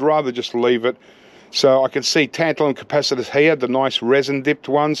sure. I'd rather just leave it. So I can see tantalum capacitors here, the nice resin dipped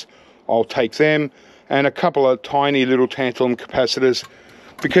ones. I'll take them, and a couple of tiny little tantalum capacitors.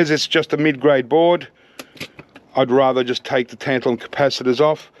 Because it's just a mid-grade board, I'd rather just take the tantalum capacitors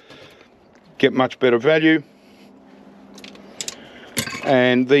off, get much better value.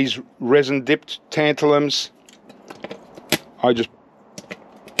 And these resin dipped tantalums, I just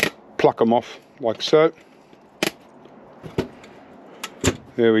pluck them off like so.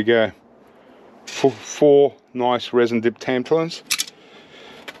 There we go. Four nice resin dipped tantalums.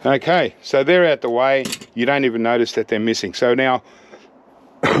 Okay, so they're out the way. You don't even notice that they're missing. So now,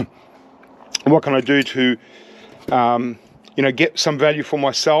 what can I do to, you know, get some value for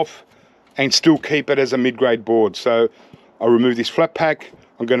myself and still keep it as a mid-grade board? So I'll remove this flat pack.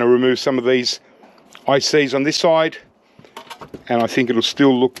 I'm going to remove some of these ICs on this side, and I think it'll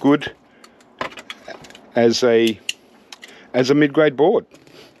still look good as a mid-grade board.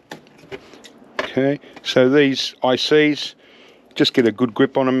 Okay, so these ICs, just get a good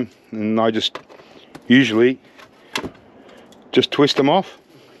grip on them, and I just usually just twist them off.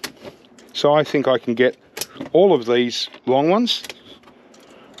 So I think I can get all of these long ones.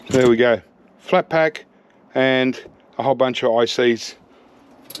 There we go, flat pack and a whole bunch of ICs.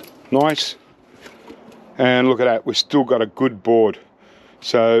 Nice. And look at that, we've still got a good board.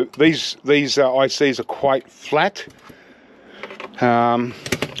 So these ICs are quite flat, a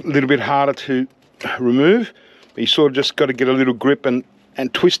little bit harder to remove, but you sort of just got to get a little grip and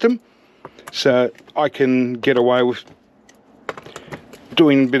twist them. So I can get away with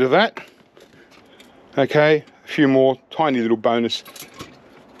doing a bit of that. Okay, a few more tiny little bonus,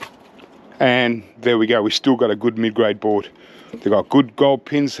 and there we go, we still got a good mid-grade board. They've got good gold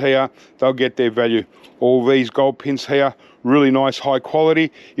pins here, they'll get their value. All these gold pins here, really nice, high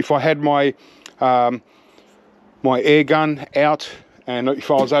quality. If I had my my air gun out, and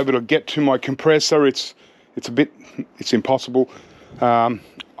if I was able to get to my compressor, it's impossible.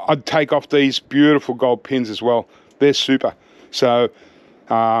 I'd take off these beautiful gold pins as well. They're super. So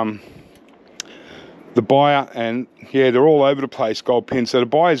the buyer, and yeah, they're all over the place, gold pins. So the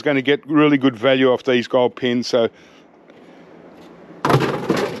buyer is going to get really good value off these gold pins. So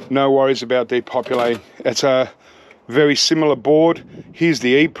no worries about depopulating. It's a very similar board. Here's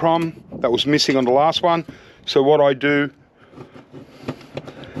the EEPROM that was missing on the last one. So what I do,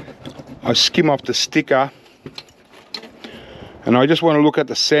 I skim off the sticker, and I just want to look at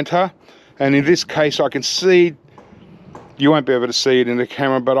the center. And in this case, I can see, you won't be able to see it in the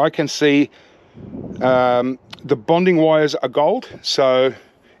camera, but I can see the bonding wires are gold, so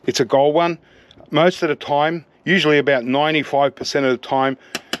it's a gold one. Most of the time, usually about 95% of the time,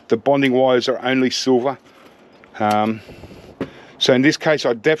 the bonding wires are only silver. So in this case,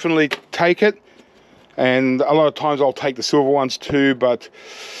 I definitely take it, and a lot of times I'll take the silver ones too, but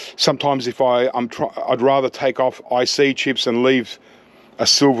sometimes if I'd rather take off IC chips and leave a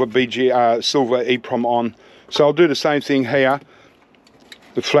silver silver EEPROM on. So I'll do the same thing here,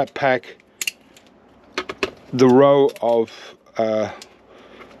 the flat pack, the row of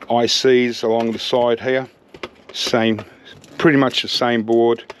ICs along the side here, same, pretty much the same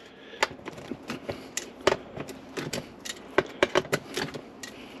board.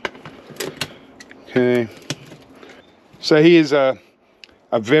 Okay, so here's a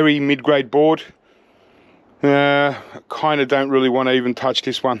very mid-grade board. Kind of don't really want to even touch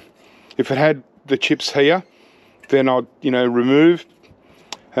this one. If it had the chips here, then I'd, you know, remove.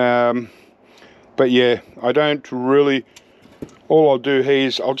 But yeah, I don't really, all I'll do here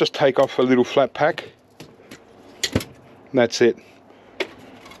is I'll just take off a little flat pack. And that's it.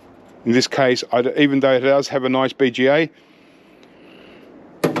 In this case, even though it does have a nice BGA,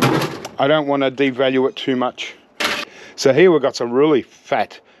 I don't want to devalue it too much. So here we've got some really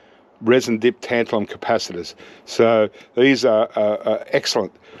fat resin dip tantalum capacitors. So these are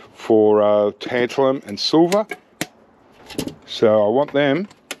excellent for tantalum and silver. So I want them,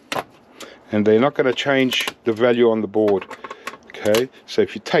 and they're not going to change the value on the board. Okay, so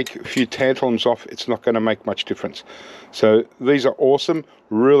if you take a few tantalums off, it's not going to make much difference. So these are awesome,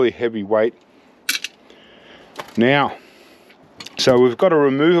 really heavy weight. Now, so we've got a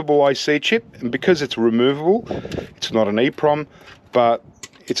removable IC chip, and because it's removable, it's not an EEPROM, but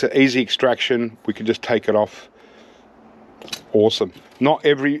it's an easy extraction. We can just take it off. Awesome. Not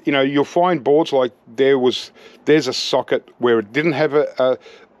every, you know, you'll find boards like there's a socket where it didn't have a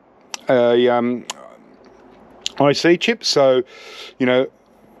IC chip, so you know,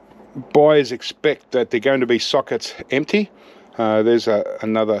 buyers expect that they're going to be sockets empty. There's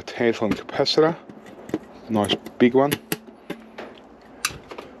another tantalum capacitor, nice big one.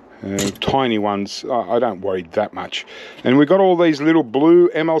 Tiny ones, I don't worry that much. And we've got all these little blue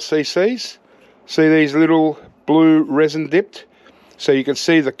MLCCs. See these little blue resin dipped? So you can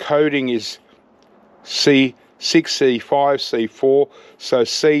see the coding is C6, C5, C4. So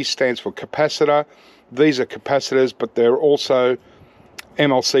C stands for capacitor. These are capacitors, but they're also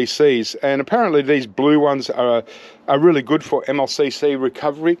MLCCs. And apparently these blue ones are really good for MLCC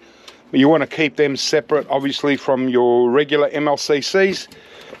recovery. You want to keep them separate, obviously, from your regular MLCCs.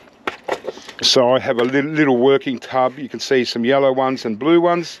 So I have a little working tub. You can see some yellow ones and blue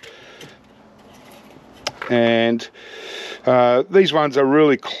ones. And these ones are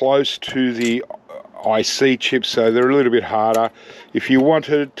really close to the IC chips, so they're a little bit harder. If you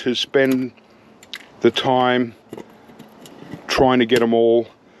wanted to spend the time trying to get them all,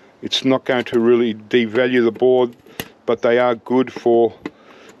 it's not going to really devalue the board, but they are good for,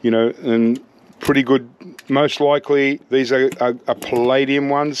 you know, and pretty good. Most likely these are palladium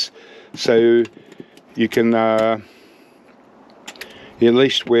ones, so you can at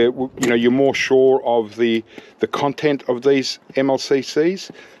least where, you know, you're more sure of the content of these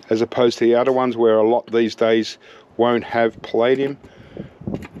MLCCs. as opposed to the other ones where a lot these days won't have palladium.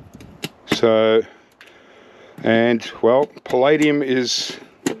 So, and well, palladium is,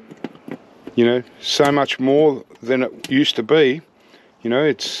 you know, so much more than it used to be. You know,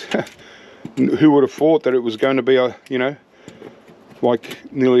 it's who would have thought that it was going to be a, you know,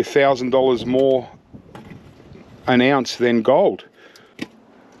 like nearly $1,000 more an ounce than gold.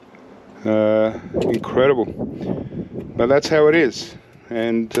 Incredible, but that's how it is.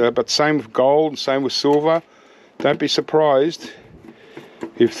 And but same with gold, same with silver. Don't be surprised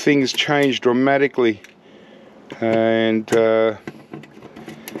if things change dramatically, and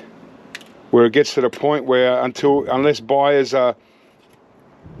where it gets to the point where unless buyers are,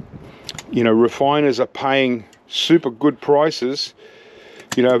 you know, refiners are paying super good prices,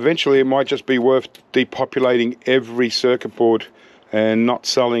 you know, eventually it might just be worth depopulating every circuit board and not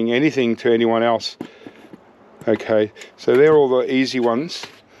selling anything to anyone else. Okay, so they're all the easy ones.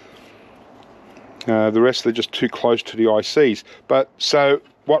 The rest are just too close to the ICs. But so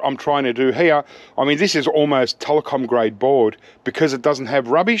what I'm trying to do here, I mean, this is almost telecom grade board because it doesn't have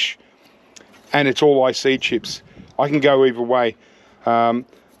rubbish and it's all IC chips. I can go either way.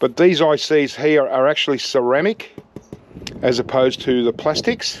 But these ICs here are actually ceramic as opposed to the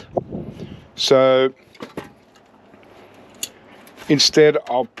plastics. So instead,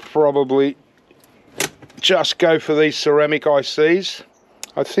 I'll probably just go for these ceramic ICs.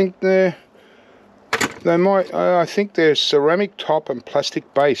 I think they might. I think they're ceramic top and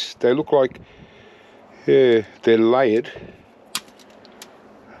plastic base. They look like, yeah, they're layered.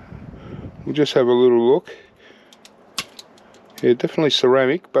 We'll just have a little look. Yeah, definitely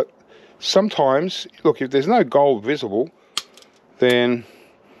ceramic, but sometimes, look, if there's no gold visible, then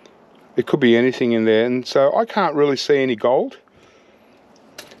it could be anything in there, and so I can't really see any gold.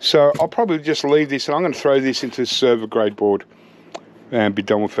 So I'll probably just leave this, and I'm going to throw this into server grade board and be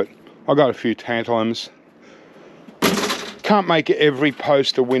done with it. I've got a few tantalums. Can't make every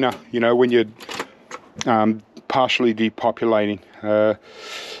post a winner, you know, when you're partially depopulating.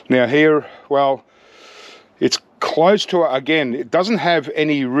 Now here, well, it's close to, again, it doesn't have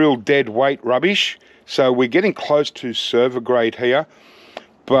any real dead weight rubbish, so we're getting close to server grade here,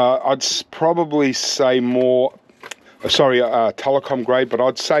 but I'd probably say more, sorry, telecom grade, but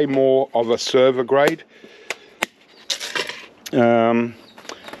I'd say more of a server grade. Yeah,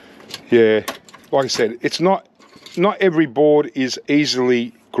 like I said, it's not every board is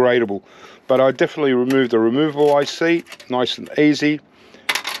easily gradable, but I definitely removed the removable IC, nice and easy,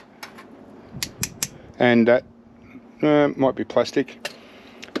 and that might be plastic.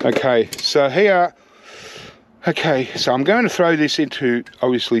 Okay, so here, okay, so I'm going to throw this into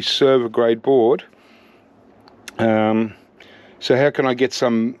obviously server grade board. So how can I get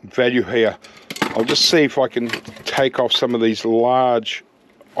some value here? I'll just see if I can take off some of these large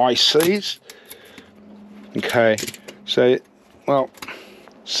ICs. Okay, so, well,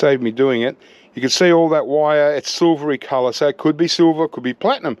 save me doing it. You can see all that wire, it's silvery color, so it could be silver, it could be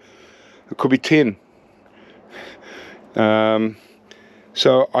platinum, it could be tin.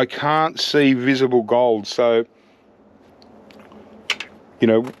 So I can't see visible gold, so, you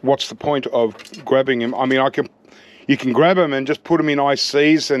know, what's the point of grabbing them? I mean, you can grab them and just put them in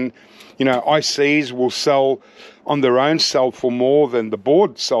ICs, and, you know, ICs will sell on their own, sell for more than the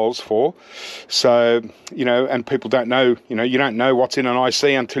board sells for. So, you know, and people don't know, you know, you don't know what's in an IC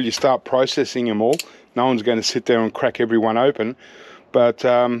until you start processing them all. No one's going to sit there and crack every one open. But,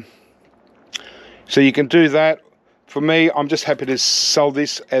 so you can do that. For me, I'm just happy to sell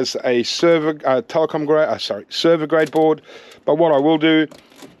this as a server grade board. But what I will do,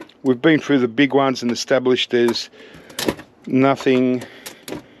 we've been through the big ones and established there's nothing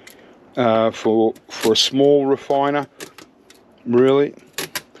for a small refiner, really.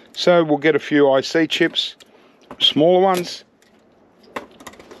 So we'll get a few IC chips, smaller ones.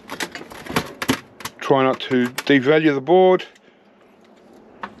 Try not to devalue the board.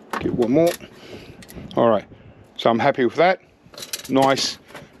 Get one more. All right. So I'm happy with that, nice,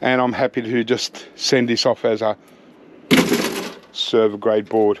 and I'm happy to just send this off as a server grade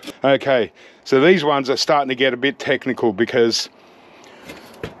board. Okay, so these ones are starting to get a bit technical because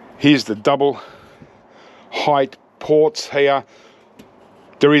here's the double height ports here.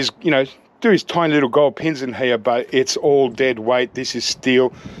 There is, you know, there is tiny little gold pins in here, but it's all dead weight. This is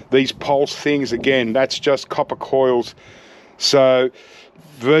steel. These pulse things, again, that's just copper coils. So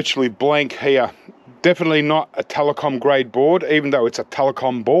virtually blank here. Definitely not a telecom grade board, even though it's a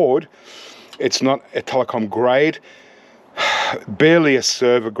telecom board. It's not a telecom grade. Barely a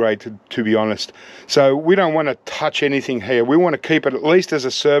server grade, to be honest. So we don't want to touch anything here. We want to keep it at least as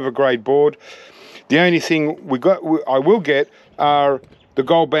a server grade board. The only thing I will get are the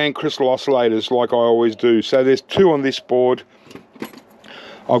gold band crystal oscillators like I always do. So there's 2 on this board.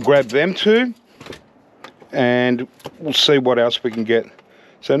 I'll grab them 2 and we'll see what else we can get.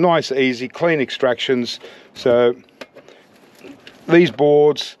 So nice, easy, clean extractions. So these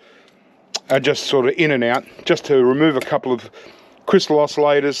boards are just sort of in and out, just to remove a couple of crystal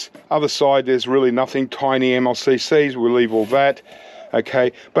oscillators. Other side there's really nothing, tiny MLCCs, we'll leave all that.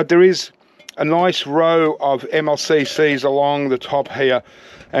 Okay, but there is a nice row of MLCCs along the top here,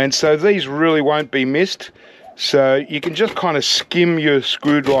 and so these really won't be missed. So you can just kind of skim your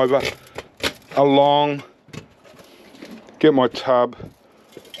screwdriver along, get my tub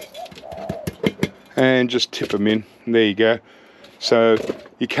and just tip them in. There you go. So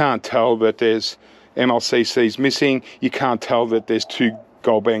you can't tell that there's MLCCs missing, you can't tell that there's 2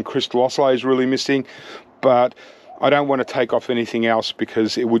 gold band crystal oscillators really missing, but I don't want to take off anything else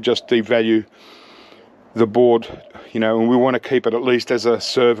because it would just devalue the board, you know, and we want to keep it at least as a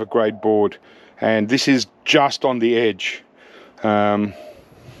server grade board. And this is just on the edge.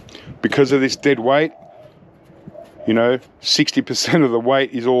 Because of this dead weight, you know, 60% of the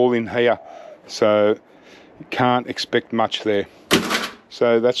weight is all in here. So you can't expect much there.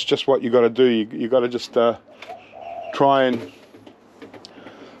 So that's just what you got to do. You got to just try and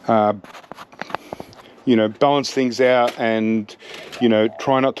you know, balance things out, and you know,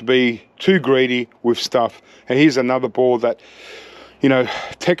 try not to be too greedy with stuff. And here's another board that, you know,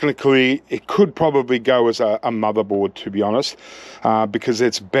 technically it could probably go as a motherboard, to be honest, because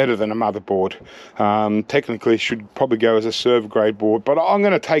it's better than a motherboard. Technically it should probably go as a server grade board, but I'm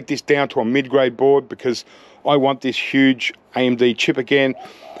going to take this down to a mid-grade board because I want this huge AMD chip again.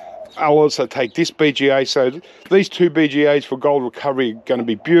 I'll also take this BGA, so these 2 BGAs for gold recovery are going to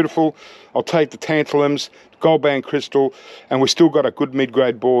be beautiful. I'll take the Tantalums, gold band crystal, and we've still got a good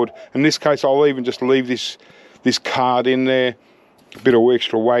mid-grade board. In this case, I'll even just leave this card in there, a bit of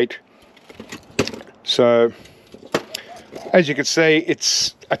extra weight. So, as you can see,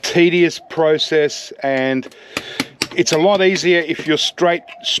 it's a tedious process, and it's a lot easier if you're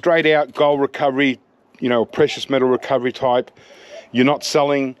straight out gold recovery, you know, precious metal recovery type. You're not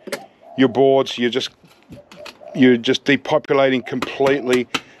selling your boards, you're just depopulating completely.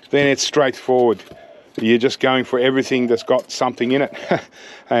 Then it's straightforward. You're just going for everything that's got something in it.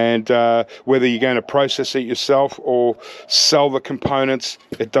 And whether you're going to process it yourself or sell the components,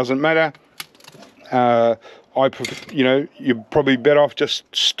 it doesn't matter. You know, you're probably better off just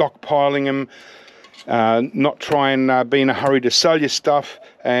stockpiling them, not try and be in a hurry to sell your stuff,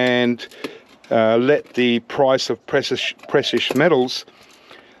 and let the price of precious metals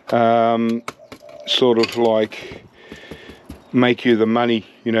sort of like make you the money,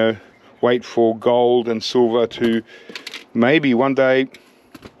 you know. Wait for gold and silver to maybe one day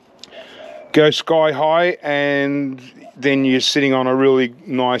go sky high, and then you're sitting on a really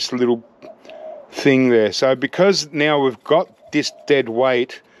nice little thing there. So because now we've got this dead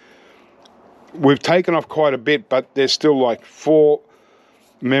weight, we've taken off quite a bit, but there's still like 4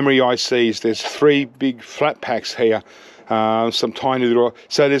 memory ICs, there's 3 big flat packs here, some tiny little,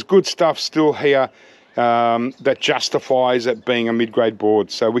 so there's good stuff still here that justifies it being a mid-grade board.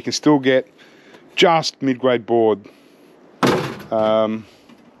 So we can still get just mid-grade board.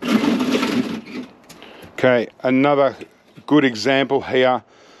 Okay, another good example here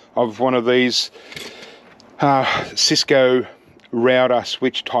of one of these Cisco router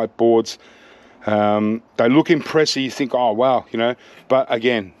switch type boards. They look impressive, you think, oh wow, you know, but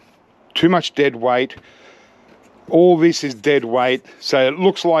again, too much dead weight. All this is dead weight, so it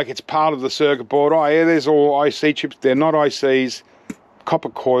looks like it's part of the circuit board. Oh yeah, there's all IC chips. They're not ICs, copper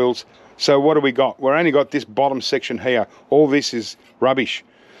coils. So what do we got? We're only got this bottom section here. All this is rubbish.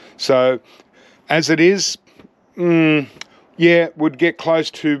 So as it is, yeah, would get close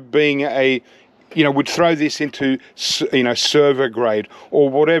to being a, you know, would throw this into, you know, server grade or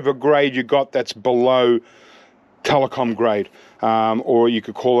whatever grade you got that's below telecom grade, or you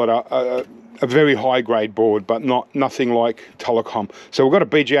could call it a very high grade board, but nothing like telecom. So we've got a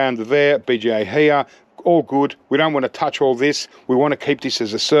BGA under there, BGA here, all good. We don't want to touch all this. We want to keep this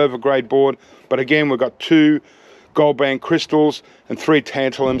as a server grade board. But again, we've got 2 gold band crystals and 3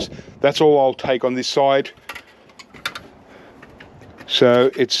 tantalums. That's all I'll take on this side.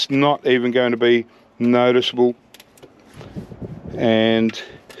 So it's not even going to be noticeable. And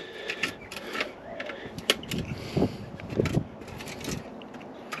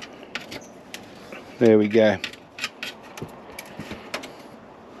there we go.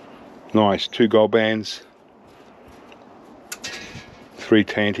 Nice, 2 gold bands, 3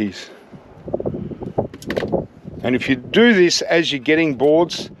 tanties. And if you do this as you're getting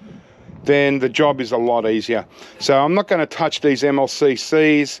boards, then the job is a lot easier. So I'm not going to touch these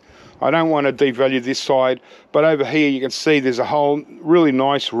MLCCs. I don't want to devalue this side, but over here you can see there's a whole really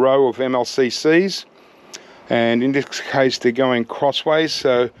nice row of MLCCs, and in this case they're going crossways,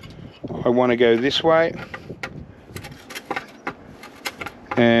 so I want to go this way,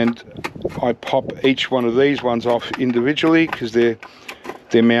 and I pop each one of these ones off individually because they're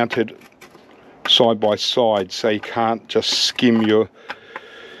mounted side by side, so you can't just skim your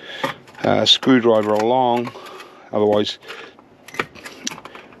screwdriver along, otherwise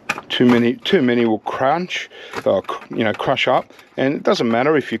too many will crunch, you know, crush up. And it doesn't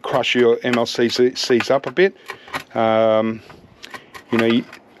matter if you crush your MLCCs up a bit. You know,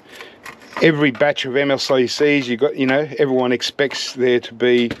 every batch of MLCCs you got, you know, everyone expects there to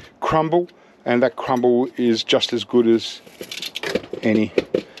be crumble, and that crumble is just as good as any.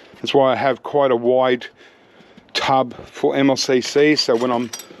 That's why I have quite a wide tub for MLCCs, so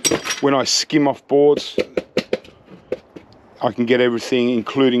when I skim off boards, I can get everything,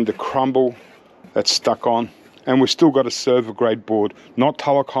 including the crumble that's stuck on. And we've still got a server grade board, not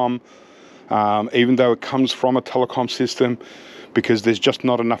telecom, even though it comes from a telecom system, because there's just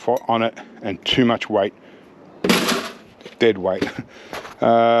not enough on it and too much weight, dead weight.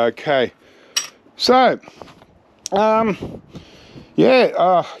 Okay, so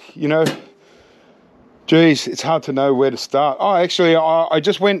yeah, you know, geez, it's hard to know where to start. Oh, actually, I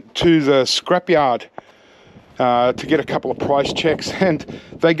just went to the scrapyard to get a couple of price checks, and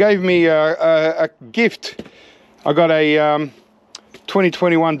they gave me a gift. I got a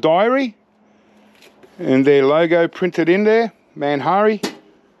 2021 diary, and their logo printed in there, Manhari.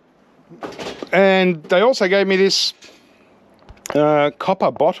 And they also gave me this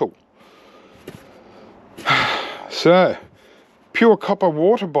copper bottle. So, pure copper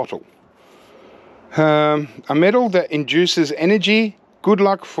water bottle. A metal that induces energy, good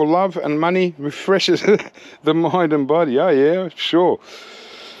luck for love and money, refreshes the mind and body. Oh yeah, sure.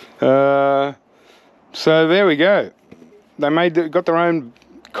 So there we go. They got their own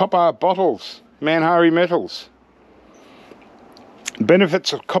copper bottles, Manhari Metals.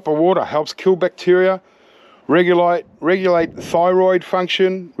 Benefits of copper water: helps kill bacteria, regulate thyroid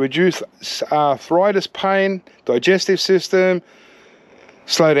function, reduce arthritis pain, digestive system,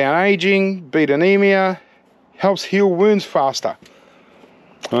 slow down aging, beat anemia, helps heal wounds faster.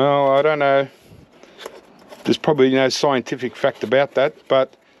 Well, I don't know. There's probably no scientific fact about that,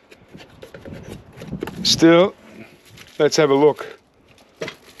 but still, let's have a look.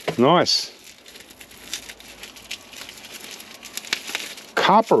 Nice.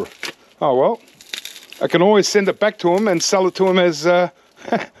 Copper. Oh well, I can always send it back to them and sell it to them as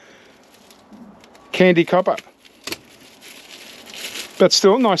candy copper. But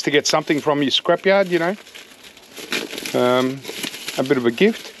still, nice to get something from your scrapyard, you know. A bit of a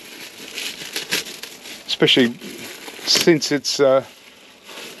gift, especially since it's they've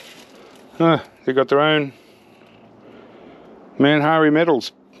got their own Manhari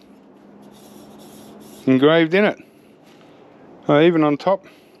metals engraved in it. Even on top.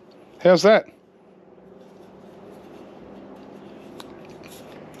 How's that?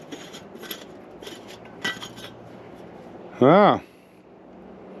 Ah,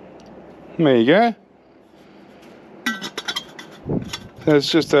 there you go. There's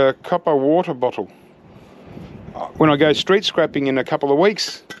just a copper water bottle. When I go street scrapping in a couple of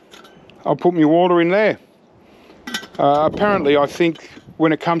weeks, I'll put my water in there. Apparently, I think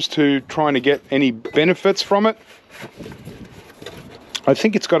when it comes to trying to get any benefits from it, I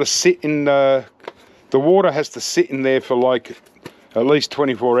think it's got to sit in the water has to sit in there for like at least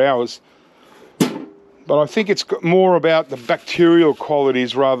 24 hours. But I think it's more about the bacterial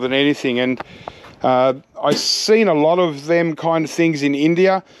qualities rather than anything. And I've seen a lot of them kind of things in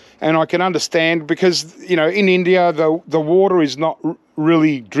India, and I can understand because, you know, in India the water is not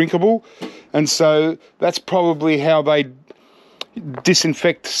really drinkable, and so that's probably how they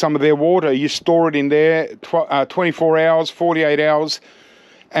disinfect some of their water. You store it in there 24 hours, 48 hours,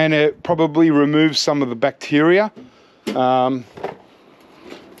 and it probably removes some of the bacteria. I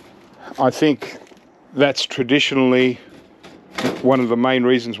think that's traditionally one of the main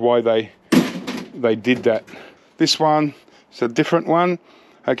reasons why they did that. This one is a different one.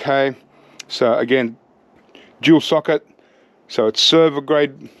 Okay, so again, dual socket, so it's server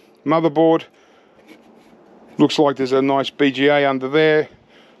grade motherboard. Looks like there's a nice BGA under there.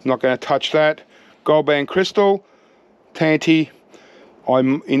 Not going to touch that. Gold band crystal, Tanty.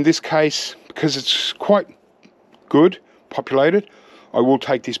 I'm in this case, because it's quite good, populated, I will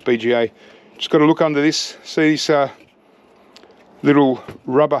take this BGA. Just got to look under this, see this little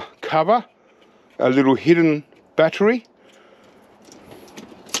rubber cover, a little hidden battery.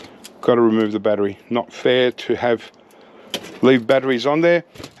 got to remove the battery. Not fair to leave batteries on there.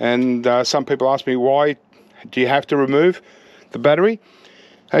 And some people ask me, why do you have to remove the battery?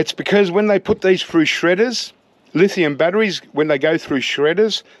 It's because when they put these through shredders, lithium batteries, when they go through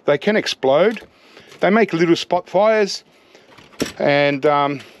shredders, they can explode. They make little spot fires, and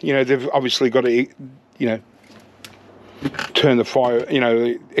you know, they've obviously got to, you know, turn the fire, you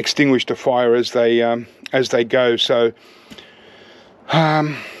know, extinguish the fire as they go. So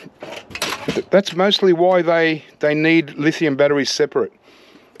that's mostly why they need lithium batteries separate,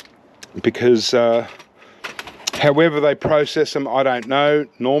 because however they process them, I don't know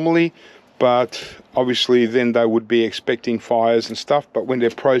normally, but obviously then they would be expecting fires and stuff. But when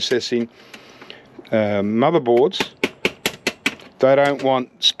they're processing motherboards, they don't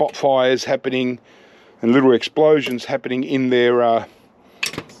want spot fires happening and little explosions happening in their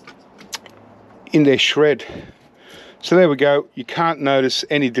shred. So there we go. You can't notice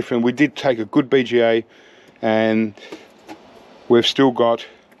any different. We did take a good BGA, and we've still got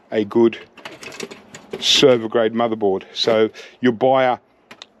a good server grade motherboard. So your buyer,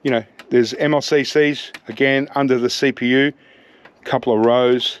 you know, there's MLCCs again under the CPU, a couple of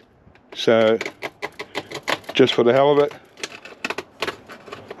rows. So just for the hell of it,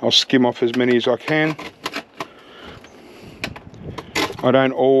 I'll skim off as many as I can. I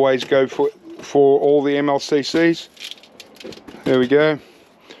don't always go for all the MLCCs. There we go.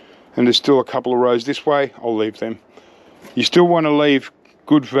 And there's still a couple of rows this way. I'll leave them. You still want to leave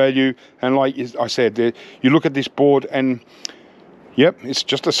good value, and like I said, you look at this board and yep, it's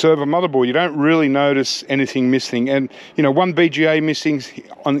just a server motherboard. You don't really notice anything missing. And you know, one BGA missing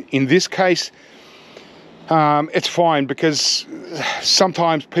in this case, it's fine, because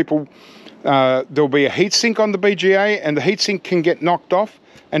sometimes people there'll be a heatsink on the BGA, and the heatsink can get knocked off,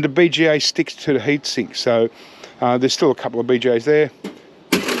 and the BGA sticks to the heatsink. So there's still a couple of BGAs there.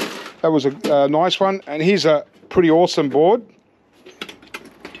 That was a nice one. And here's a pretty awesome board.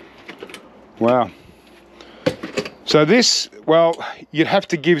 Wow. So this, well, you'd have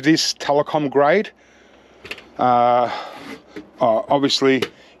to give this telecom grade. Obviously,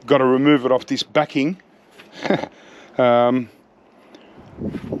 you've got to remove it off this backing.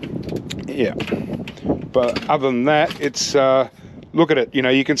 Yeah, but other than that, it's look at it, you know,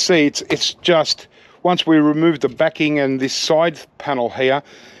 you can see it's just, once we remove the backing and this side panel here,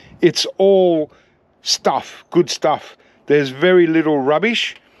 it's all stuff, good stuff. There's very little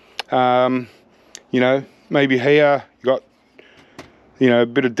rubbish. You know, maybe here you got, you know, a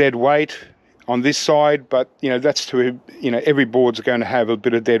bit of dead weight on this side, but you know, that's to, you know, every board's going to have a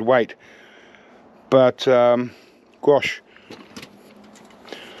bit of dead weight. But gosh,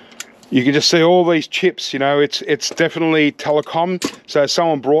 you can just see all these chips. You know, it's definitely telecom. So if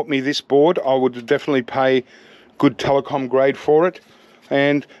someone brought me this board, I would definitely pay good telecom grade for it.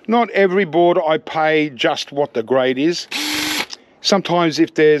 And not every board I pay just what the grade is. Sometimes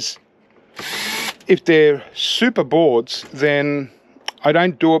if they're super boards, then I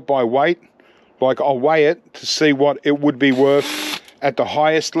don't do it by weight. Like, I'll weigh it to see what it would be worth at the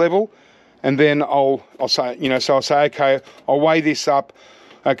highest level, and then I'll say, you know, so I'll say, okay, I'll weigh this up.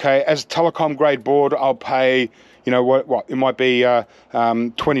 Okay, as a telecom grade board, I'll pay, you know, what it might be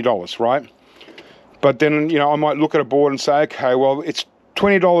 $20, right? But then, you know, I might look at a board and say, okay, well, it's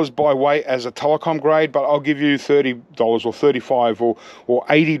 $20 by weight as a telecom grade, but I'll give you $30 or $35 or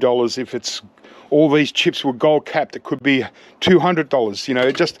 $80 if it's all these chips were gold capped. It could be $200. You know,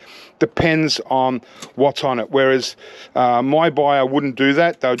 it just depends on what's on it. Whereas my buyer wouldn't do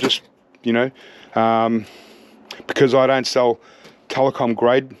that. They'll just, you know, because I don't sell telecom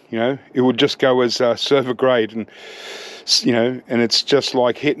grade, you know, it would just go as server grade, and you know, and it's just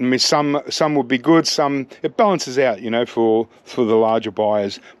like hit and miss. Some would be good, some it balances out, you know, for the larger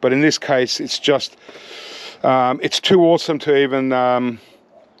buyers. But in this case, it's just it's too awesome to even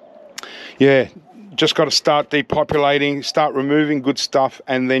yeah, just got to start depopulating, start removing good stuff,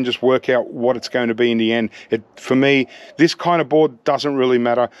 and then just work out what it's going to be in the end. For me, this kind of board doesn't really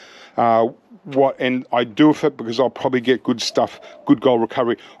matter what end I do with it, because I'll probably get good stuff, good gold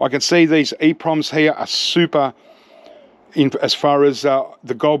recovery. I can see these EPROMs here are super, as far as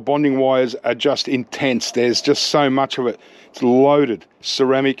the gold bonding wires are just intense. There's just so much of it. It's loaded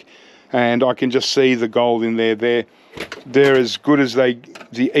ceramic, and I can just see the gold in there. They're as good as the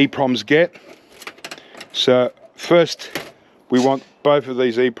EPROMs get. So first we want both of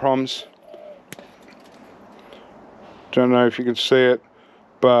these EPROMs. Don't know if you can see it,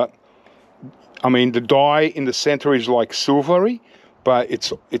 but I mean, the die in the center is like silvery, but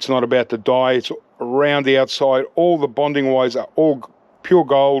it's not about the die. It's around the outside. All the bonding wires are all pure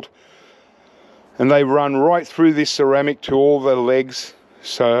gold, and they run right through this ceramic to all the legs.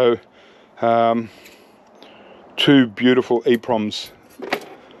 So Two beautiful EPROMs.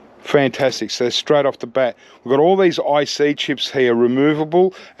 Fantastic. So straight off the bat, we've got all these IC chips here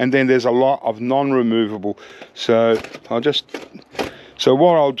removable, and then there's a lot of non-removable. So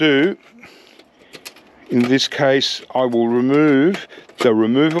what I'll do in this case, I will remove the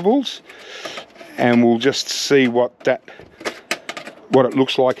removables, and we'll just see what it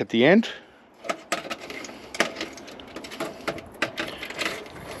looks like at the end.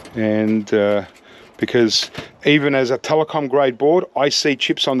 And because even as a telecom grade board, IC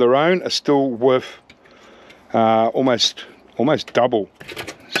chips on their own are still worth almost double.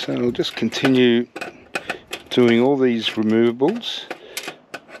 So we'll just continue doing all these removables.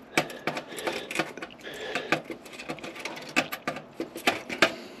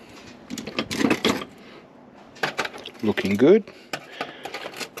 Looking good.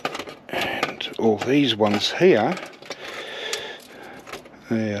 And all these ones here,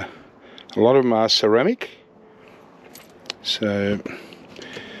 a lot of them are ceramic, so,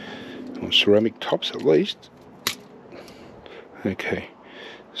 or ceramic tops at least. Okay,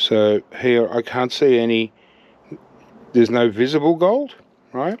 so here I can't see any, there's no visible gold,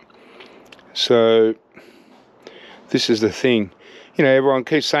 right? So this is the thing, you know, everyone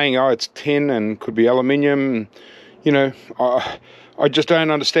keeps saying, oh, it's tin and could be aluminium. You know, I just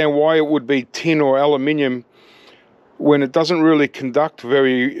don't understand why it would be tin or aluminium when it doesn't really conduct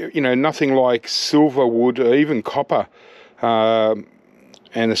very, you know, nothing like silver would, or even copper, and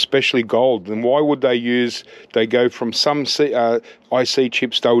especially gold. Then why would they go from some IC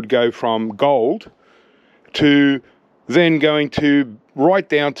chips, they would go from gold to then going to right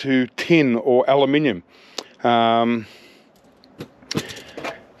down to tin or aluminium. But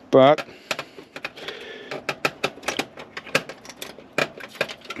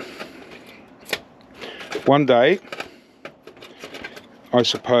one day, I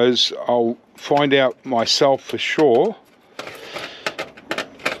suppose I'll find out myself for sure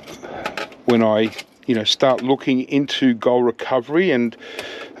when I, you know, start looking into gold recovery, and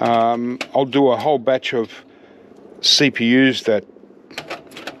I'll do a whole batch of CPUs that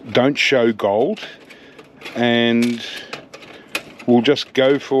don't show gold, and we'll just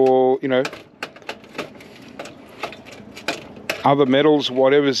go for, you know, other metals,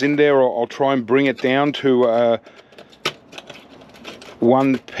 whatever's in there. I'll try and bring it down to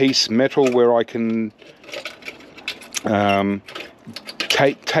one piece metal where I can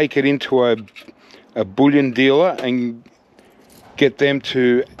take it into a bullion dealer and get them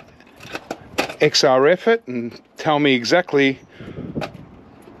to XRF it and tell me exactly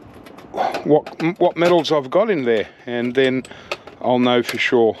what metals I've got in there, and then I'll know for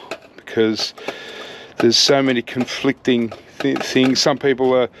sure, because there's so many conflicting things. Some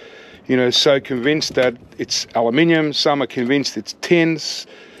people are, you know, so convinced that it's aluminium, some are convinced it's tin,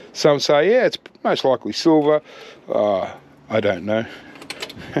 some say, yeah, it's most likely silver. I don't know.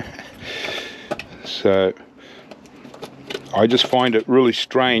 So I just find it really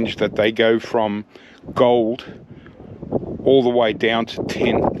strange that they go from gold all the way down to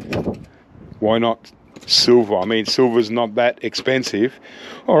tin. Why not silver? I mean, silver's not that expensive.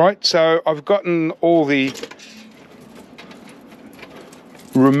 All right, so I've gotten all the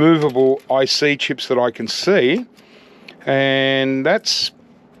removable IC chips that I can see, and that's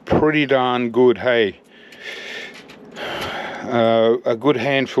pretty darn good. Hey, a good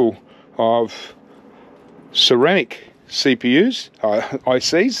handful of ceramic CPUs,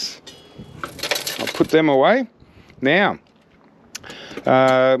 ICs. I'll put them away. Now,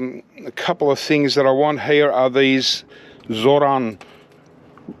 a couple of things that I want here are these Zoran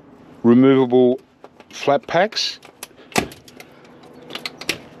removable flat packs.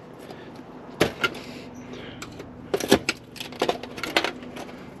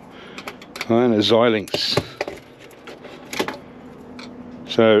 And a Xilinx.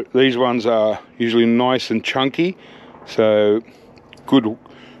 So these ones are usually nice and chunky, so good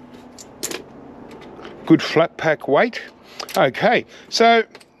flat pack weight. Okay, so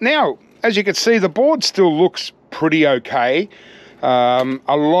now as you can see, the board still looks pretty okay. A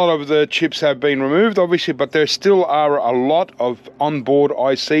lot of the chips have been removed, obviously, but there still are a lot of onboard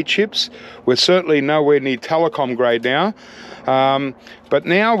IC chips. We're certainly nowhere near telecom grade now. But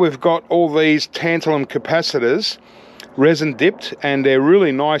now we've got all these tantalum capacitors, resin dipped, and they're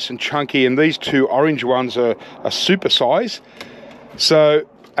really nice and chunky, and these two orange ones are super size. So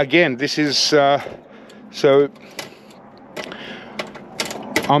again, this is so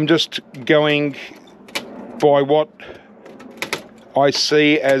I'm just going by what I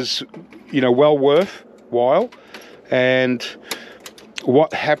see as, you know, well worthwhile, and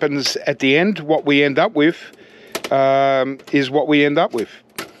what happens at the end, what we end up with, is what we end up with.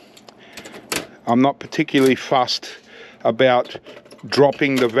 I'm not particularly fussed about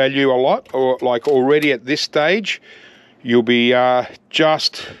dropping the value a lot, or like already at this stage you'll be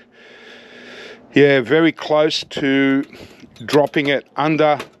just very close to dropping it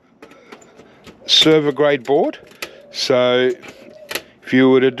under server grade board. So if you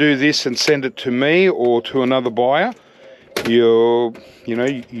were to do this and send it to me or to another buyer, you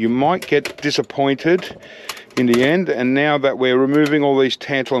might get disappointed in the end. And now that we're removing all these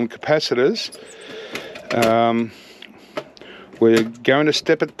tantalum capacitors, we're going to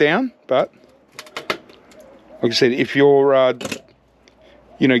step it down. But like I said, if you're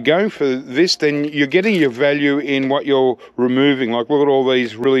going for this, then you're getting your value in what you're removing. Like, look at all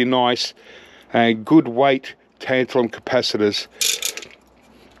these really nice good weight tantalum capacitors.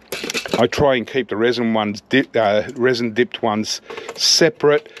 I try and keep the resin ones, resin dipped ones,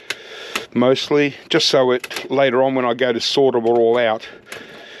 separate mostly, just so it later on when I go to sort them all out,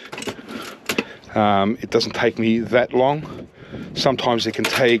 it doesn't take me that long. Sometimes it can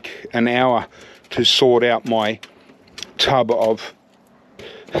take an hour to sort out my tub of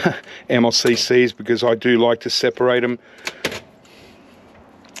MLCCs, because I do like to separate them.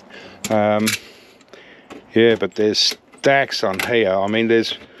 Yeah, but there's stacks on here. I mean,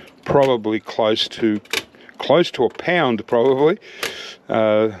 there's probably close to a pound, probably,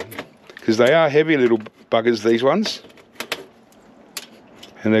 because they are heavy little buggers, these ones,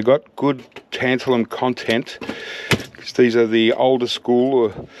 and they've got good tantalum content, because these are the older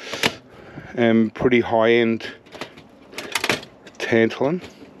school and pretty high-end tantalum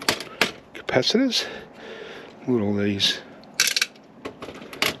capacitors. Look at all these,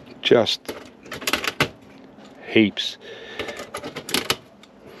 just heaps.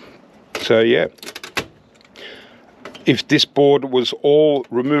 So yeah, if this board was all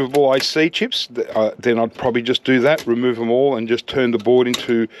removable IC chips, then I'd probably just do that, remove them all, and just turn the board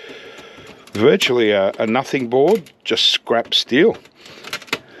into virtually a nothing board, just scrap steel.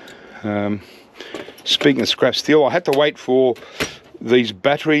 Speaking of scrap steel, I had to wait for these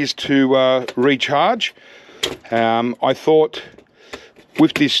batteries to recharge. I thought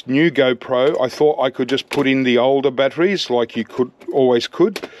with this new GoPro, I thought I could just put in the older batteries like you always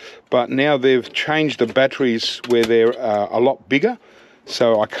could, but now they've changed the batteries where they're a lot bigger,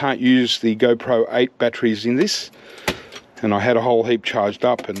 so I can't use the GoPro 8 batteries in this, and I had a whole heap charged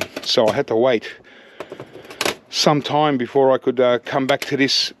up, and so I had to wait some time before I could come back to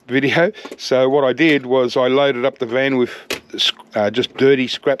this video. So what I did was I loaded up the van with just dirty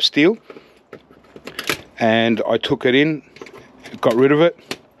scrap steel, and I took it in, got rid of it.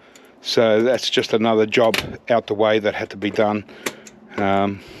 So that's just another job out the way that had to be done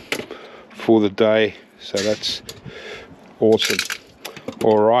for the day. So that's awesome.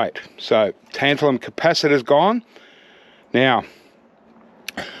 All right, so tantalum capacitors gone. Now,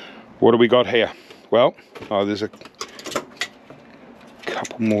 what do we got here? Well, there's a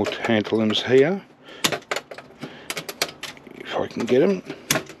couple more tantalums here. If I can get them.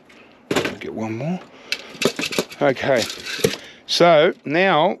 I'll get one more. Okay, so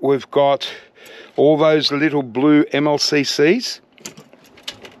now we've got all those little blue MLCCs,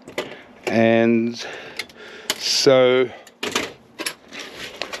 and so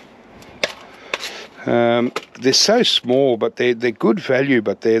they're so small, but they're good value,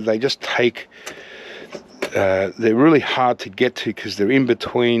 but they just take, they're really hard to get to because they're in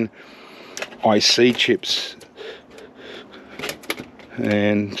between IC chips,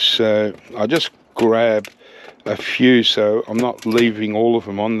 and so I just grab a few, so I'm not leaving all of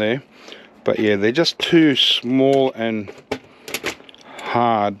them on there. But yeah, they're just too small and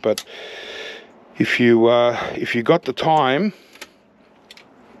hard. But if you got the time,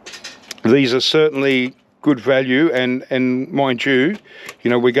 these are certainly good value. And mind you,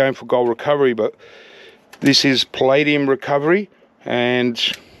 we're going for gold recovery, but this is palladium recovery, and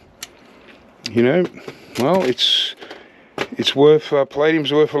well, it's worth,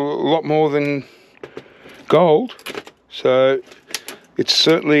 palladium's worth a lot more than gold, so it's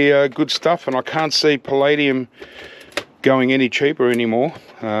certainly good stuff, and I can't see palladium going any cheaper anymore.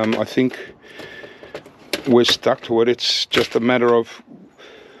 I think we're stuck to it. It's just a matter of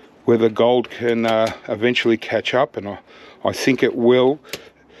whether gold can eventually catch up, and I think it will,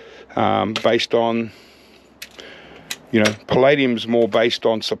 based on, palladium's more based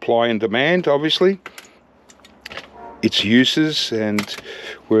on supply and demand, obviously, its uses, and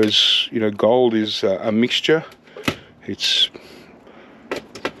whereas gold is a mixture. It's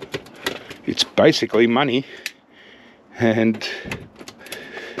basically money, and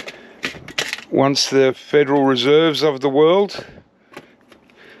once the Federal Reserves of the world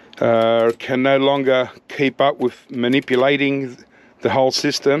can no longer keep up with manipulating the whole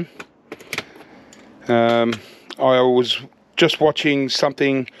system, I was just watching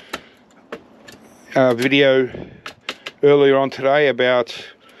something, video earlier on today about,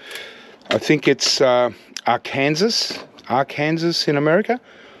 I think it's Arkansas in America,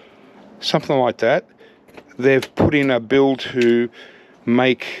 something like that. They've put in a bill to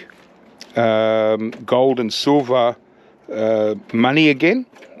make gold and silver money again,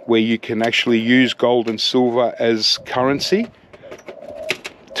 where you can actually use gold and silver as currency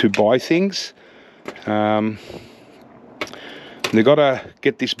to buy things. They've got to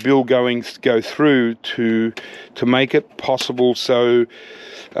get this bill go through to make it possible so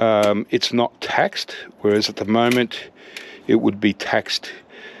it's not taxed, whereas at the moment it would be taxed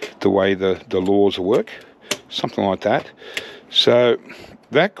the way the laws work, something like that. So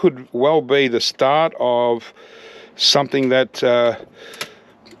that could well be the start of something that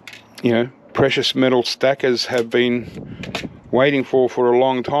you know, precious metal stackers have been waiting for a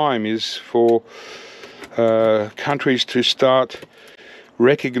long time, is for countries to start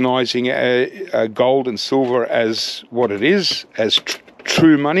recognizing gold and silver as what it is, as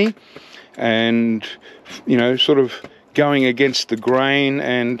true money, and, you know, sort of going against the grain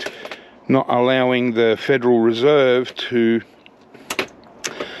and not allowing the Federal Reserve to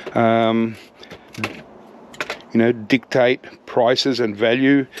you know, dictate prices and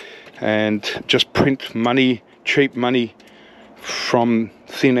value and just print money, cheap money from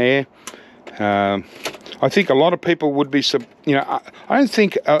thin air. I think a lot of people would be, you know, I don't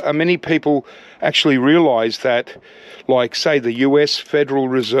think many people actually realize that, like, say, the US Federal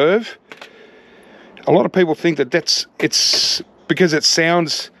Reserve, a lot of people think that it's because it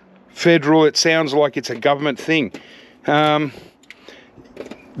sounds federal, it sounds like it's a government thing.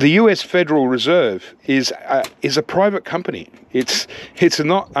 The US Federal Reserve is a private company. It's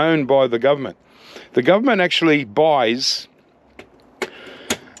not owned by the government. The government actually buys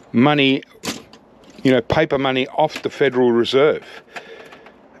money, you know, paper money off the Federal Reserve,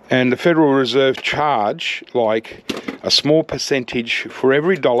 and the Federal Reserve charge like a small percentage for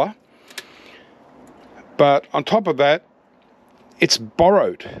every dollar, but on top of that, it's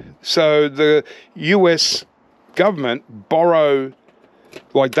borrowed. So the US government borrow,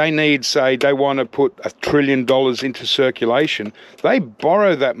 like, they need, say, they want to put $1 trillion into circulation. They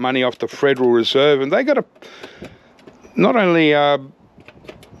borrow that money off the Federal Reserve, and they got to not only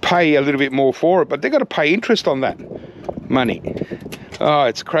pay a little bit more for it, but they've got to pay interest on that money. Oh,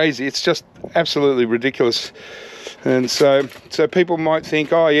 it's crazy. It's just absolutely ridiculous. And so people might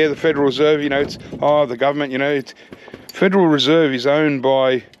think, oh yeah, the Federal Reserve, you know, it's, oh, the government, you know, it's, Federal Reserve is owned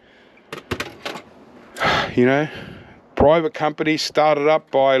by, you know, private companies started up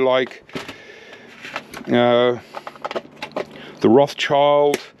by, like, the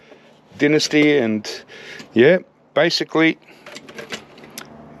Rothschild dynasty, and yeah, basically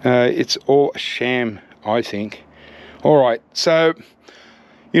it's all a sham, I think. All right, so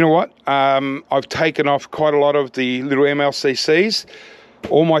you know what? I've taken off quite a lot of the little MLCCs,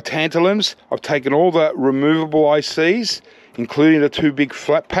 all my tantalums. I've taken all the removable ICs, including the 2 big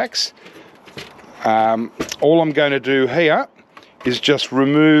flat packs. All I'm going to do here is just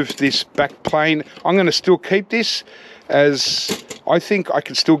remove this back plane. I'm going to still keep this, as I think I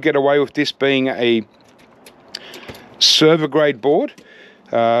can still get away with this being a server grade board,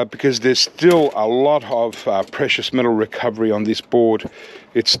 because there's still a lot of precious metal recovery on this board.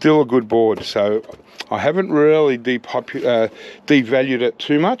 It's still a good board, so I haven't really devalued it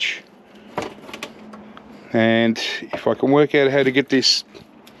too much. And if I can work out how to get this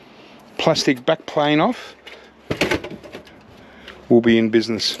plastic back plane off, we'll be in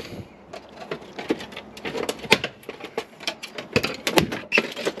business.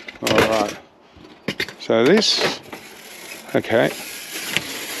 Alright, so this, okay,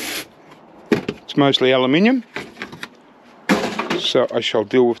 it's mostly aluminium, so I shall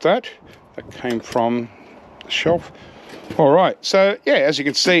deal with that. That came from the shelf. Alright, so yeah, as you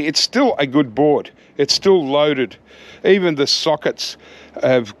can see, it's still a good board. It's still loaded. Even the sockets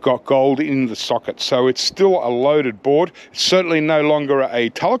have got gold in the sockets, so it's still a loaded board. It's certainly no longer a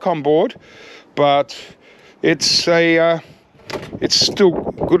telecom board, but it's a it's still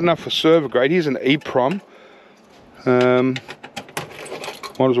good enough for server grade. Here's an EEPROM.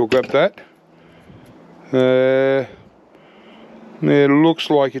 Might as well grab that. It looks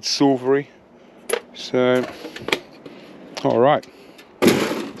like it's silvery, so all right.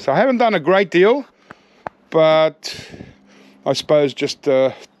 So I haven't done a great deal, but I suppose just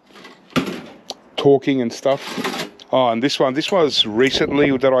talking and stuff. Oh, and this was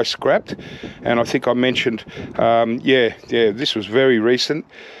recently that I scrapped, and I think I mentioned, yeah, this was very recent.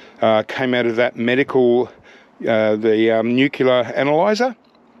 Came out of that medical, the nuclear analyzer.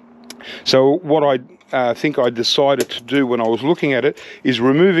 So what I think I decided to do when I was looking at it is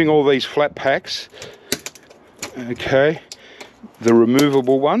removing all these flat packs, okay, the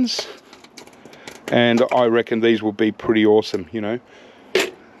removable ones, and I reckon these will be pretty awesome, you know.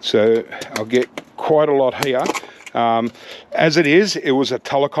 So I'll get quite a lot here. As it is, it was a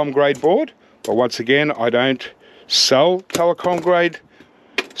telecom grade board, but once again, I don't sell telecom grade,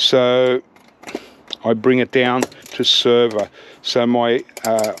 so I bring it down to server. So my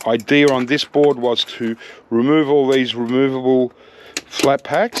idea on this board was to remove all these removable flat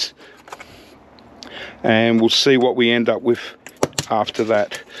packs, and we'll see what we end up with after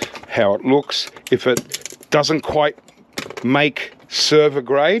that, how it looks. If it doesn't quite make server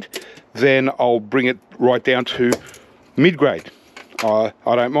grade, then I'll bring it right down to mid grade. I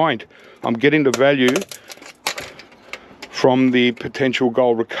don't mind. I'm getting the value from the potential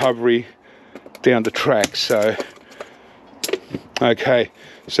gold recovery down the track. So okay,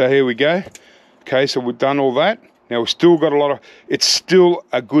 so here we go. Okay, so we've done all that. Now we've still got a lot of, it's still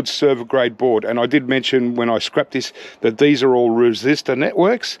a good server grade board, and I did mention when I scrapped this that these are all resistor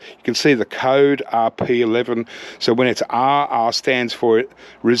networks. You can see the code RP11. So when it's R stands for it,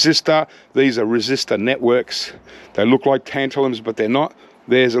 resistor. These are resistor networks. They look like tantalums, but they're not.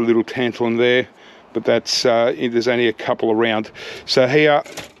 There's a little tantalum there, but that's there's only a couple around. So here,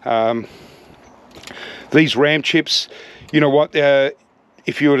 these RAM chips, you know what,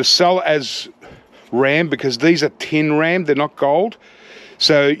 if you were to sell as RAM, because these are tin RAM, they're not gold,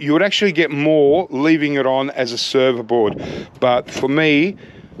 so you would actually get more leaving it on as a server board. But for me,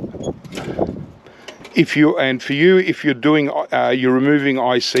 if you're doing you're removing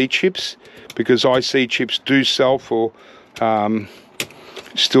IC chips, because IC chips do sell for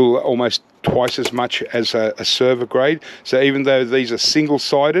still almost twice as much as a server grade. So even though these are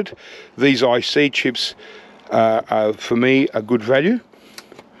single-sided, these IC chips are for me a good value.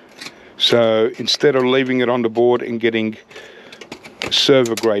 So instead of leaving it on the board and getting a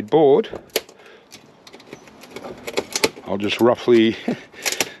server grade board, I'll just roughly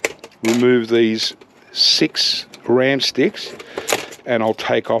remove these 6 RAM sticks, and I'll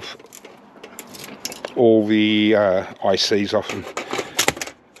take off all the ICs off them.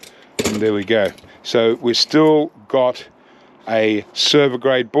 And there we go. So we've still got a server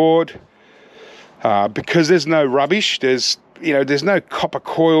grade board, because there's no rubbish, there's no copper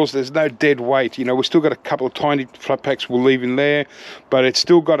coils, there's no dead weight. You know, we've still got a couple of tiny flat packs we'll leave in there, but it's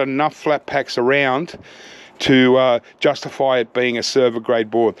still got enough flat packs around to justify it being a server grade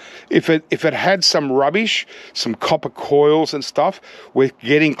board. If it had some rubbish, some copper coils and stuff, we're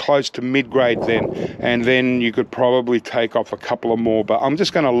getting close to mid grade then, and then you could probably take off a couple of more. But I'm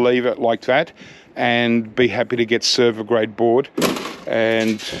just going to leave it like that and be happy to get server grade board,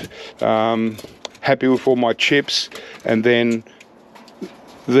 and happy with all my chips. And then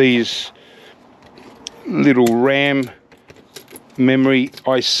these little RAM memory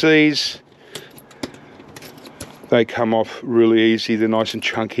ICs, they come off really easy, they're nice and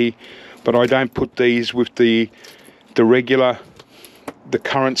chunky, but I don't put these with the regular, the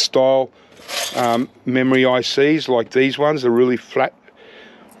current style memory ICs like these ones. They're really flat,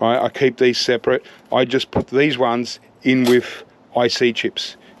 right? I keep these separate. I just put these ones in with IC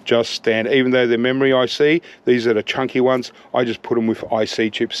chips, just stand. Even though they're memory IC, these are the chunky ones, I just put them with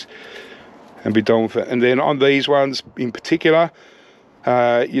IC chips and be done with it. And then on these ones in particular,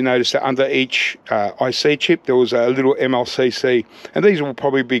 you notice that under each IC chip there was a little MLCC, and these will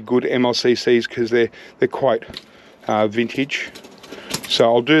probably be good MLCCs because they're quite vintage. So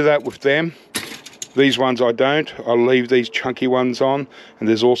I'll do that with them. These ones I don't. I'll leave these chunky ones on, and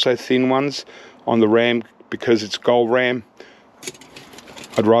there's also thin ones on the RAM because it's gold RAM.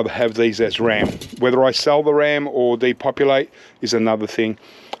 I'd rather have these as RAM. Whether I sell the RAM or depopulate is another thing.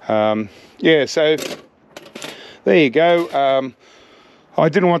 Yeah, so there you go. I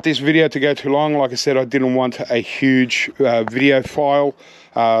didn't want this video to go too long. Like I said, I didn't want a huge video file,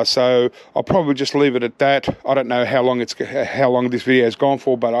 so I'll probably just leave it at that. I don't know how long this video has gone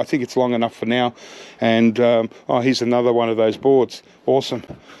for, but I think it's long enough for now. And oh, here's another one of those boards. Awesome.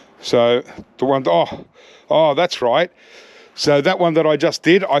 So the one, oh, that's right. So that one that I just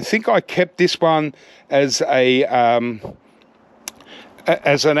did, I think I kept this one as a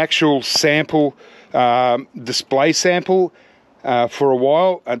as an actual sample, display sample, for a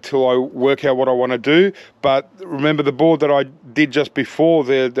while until I work out what I want to do. But remember the board that I did just before,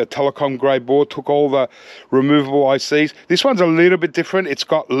 the telecom grade board, took all the removable ICs. This one's a little bit different. It's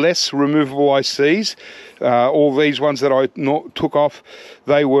got less removable ICs. All these ones that I took off,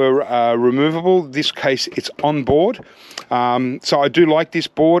 they were removable. This case, it's on board. So I do like this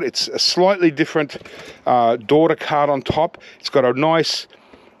board. It's a slightly different daughter card on top. It's got a nice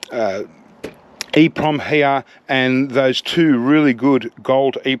EEPROM here, and those two really good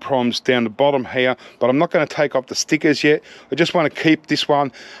gold EEPROMs down the bottom here, but I'm not going to take off the stickers yet. I just want to keep this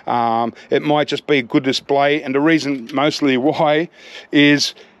one. It might just be a good display, and the reason mostly why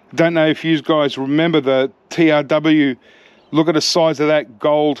is, don't know if you guys remember the TRW. Look at the size of that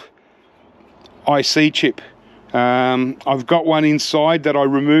gold IC chip. I've got one inside that I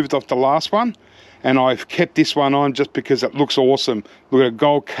removed off the last one, and I've kept this one on just because it looks awesome. Look at a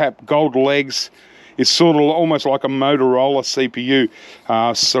gold cap, gold legs. It's sort of almost like a Motorola CPU.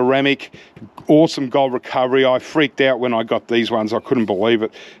 Ceramic, awesome gold recovery. I freaked out when I got these ones. I couldn't believe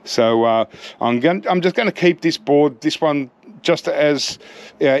it. So I'm just going to keep this board, this one, just as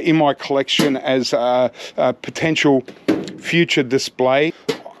in my collection as a potential future display.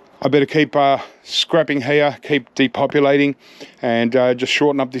 I better keep scrapping here, keep depopulating, and just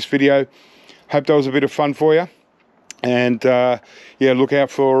shorten up this video. Hope that was a bit of fun for you, and yeah, look out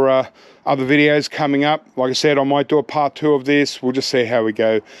for other videos coming up. Like I said, I might do a part 2 of this. We'll just see how we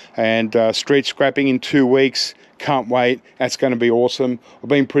go. And street scrapping in 2 weeks, can't wait. That's going to be awesome. I've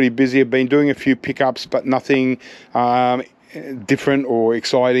been pretty busy. I've been doing a few pickups, but nothing different or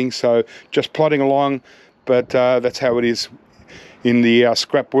exciting, so just plodding along. But that's how it is in the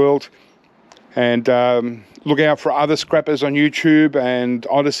scrap world. And look out for other scrappers on YouTube and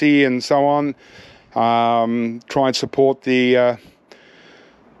Odyssey and so on. Try and support the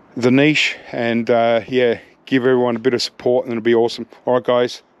niche, and yeah, give everyone a bit of support, and it'll be awesome. All right,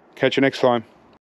 guys, catch you next time.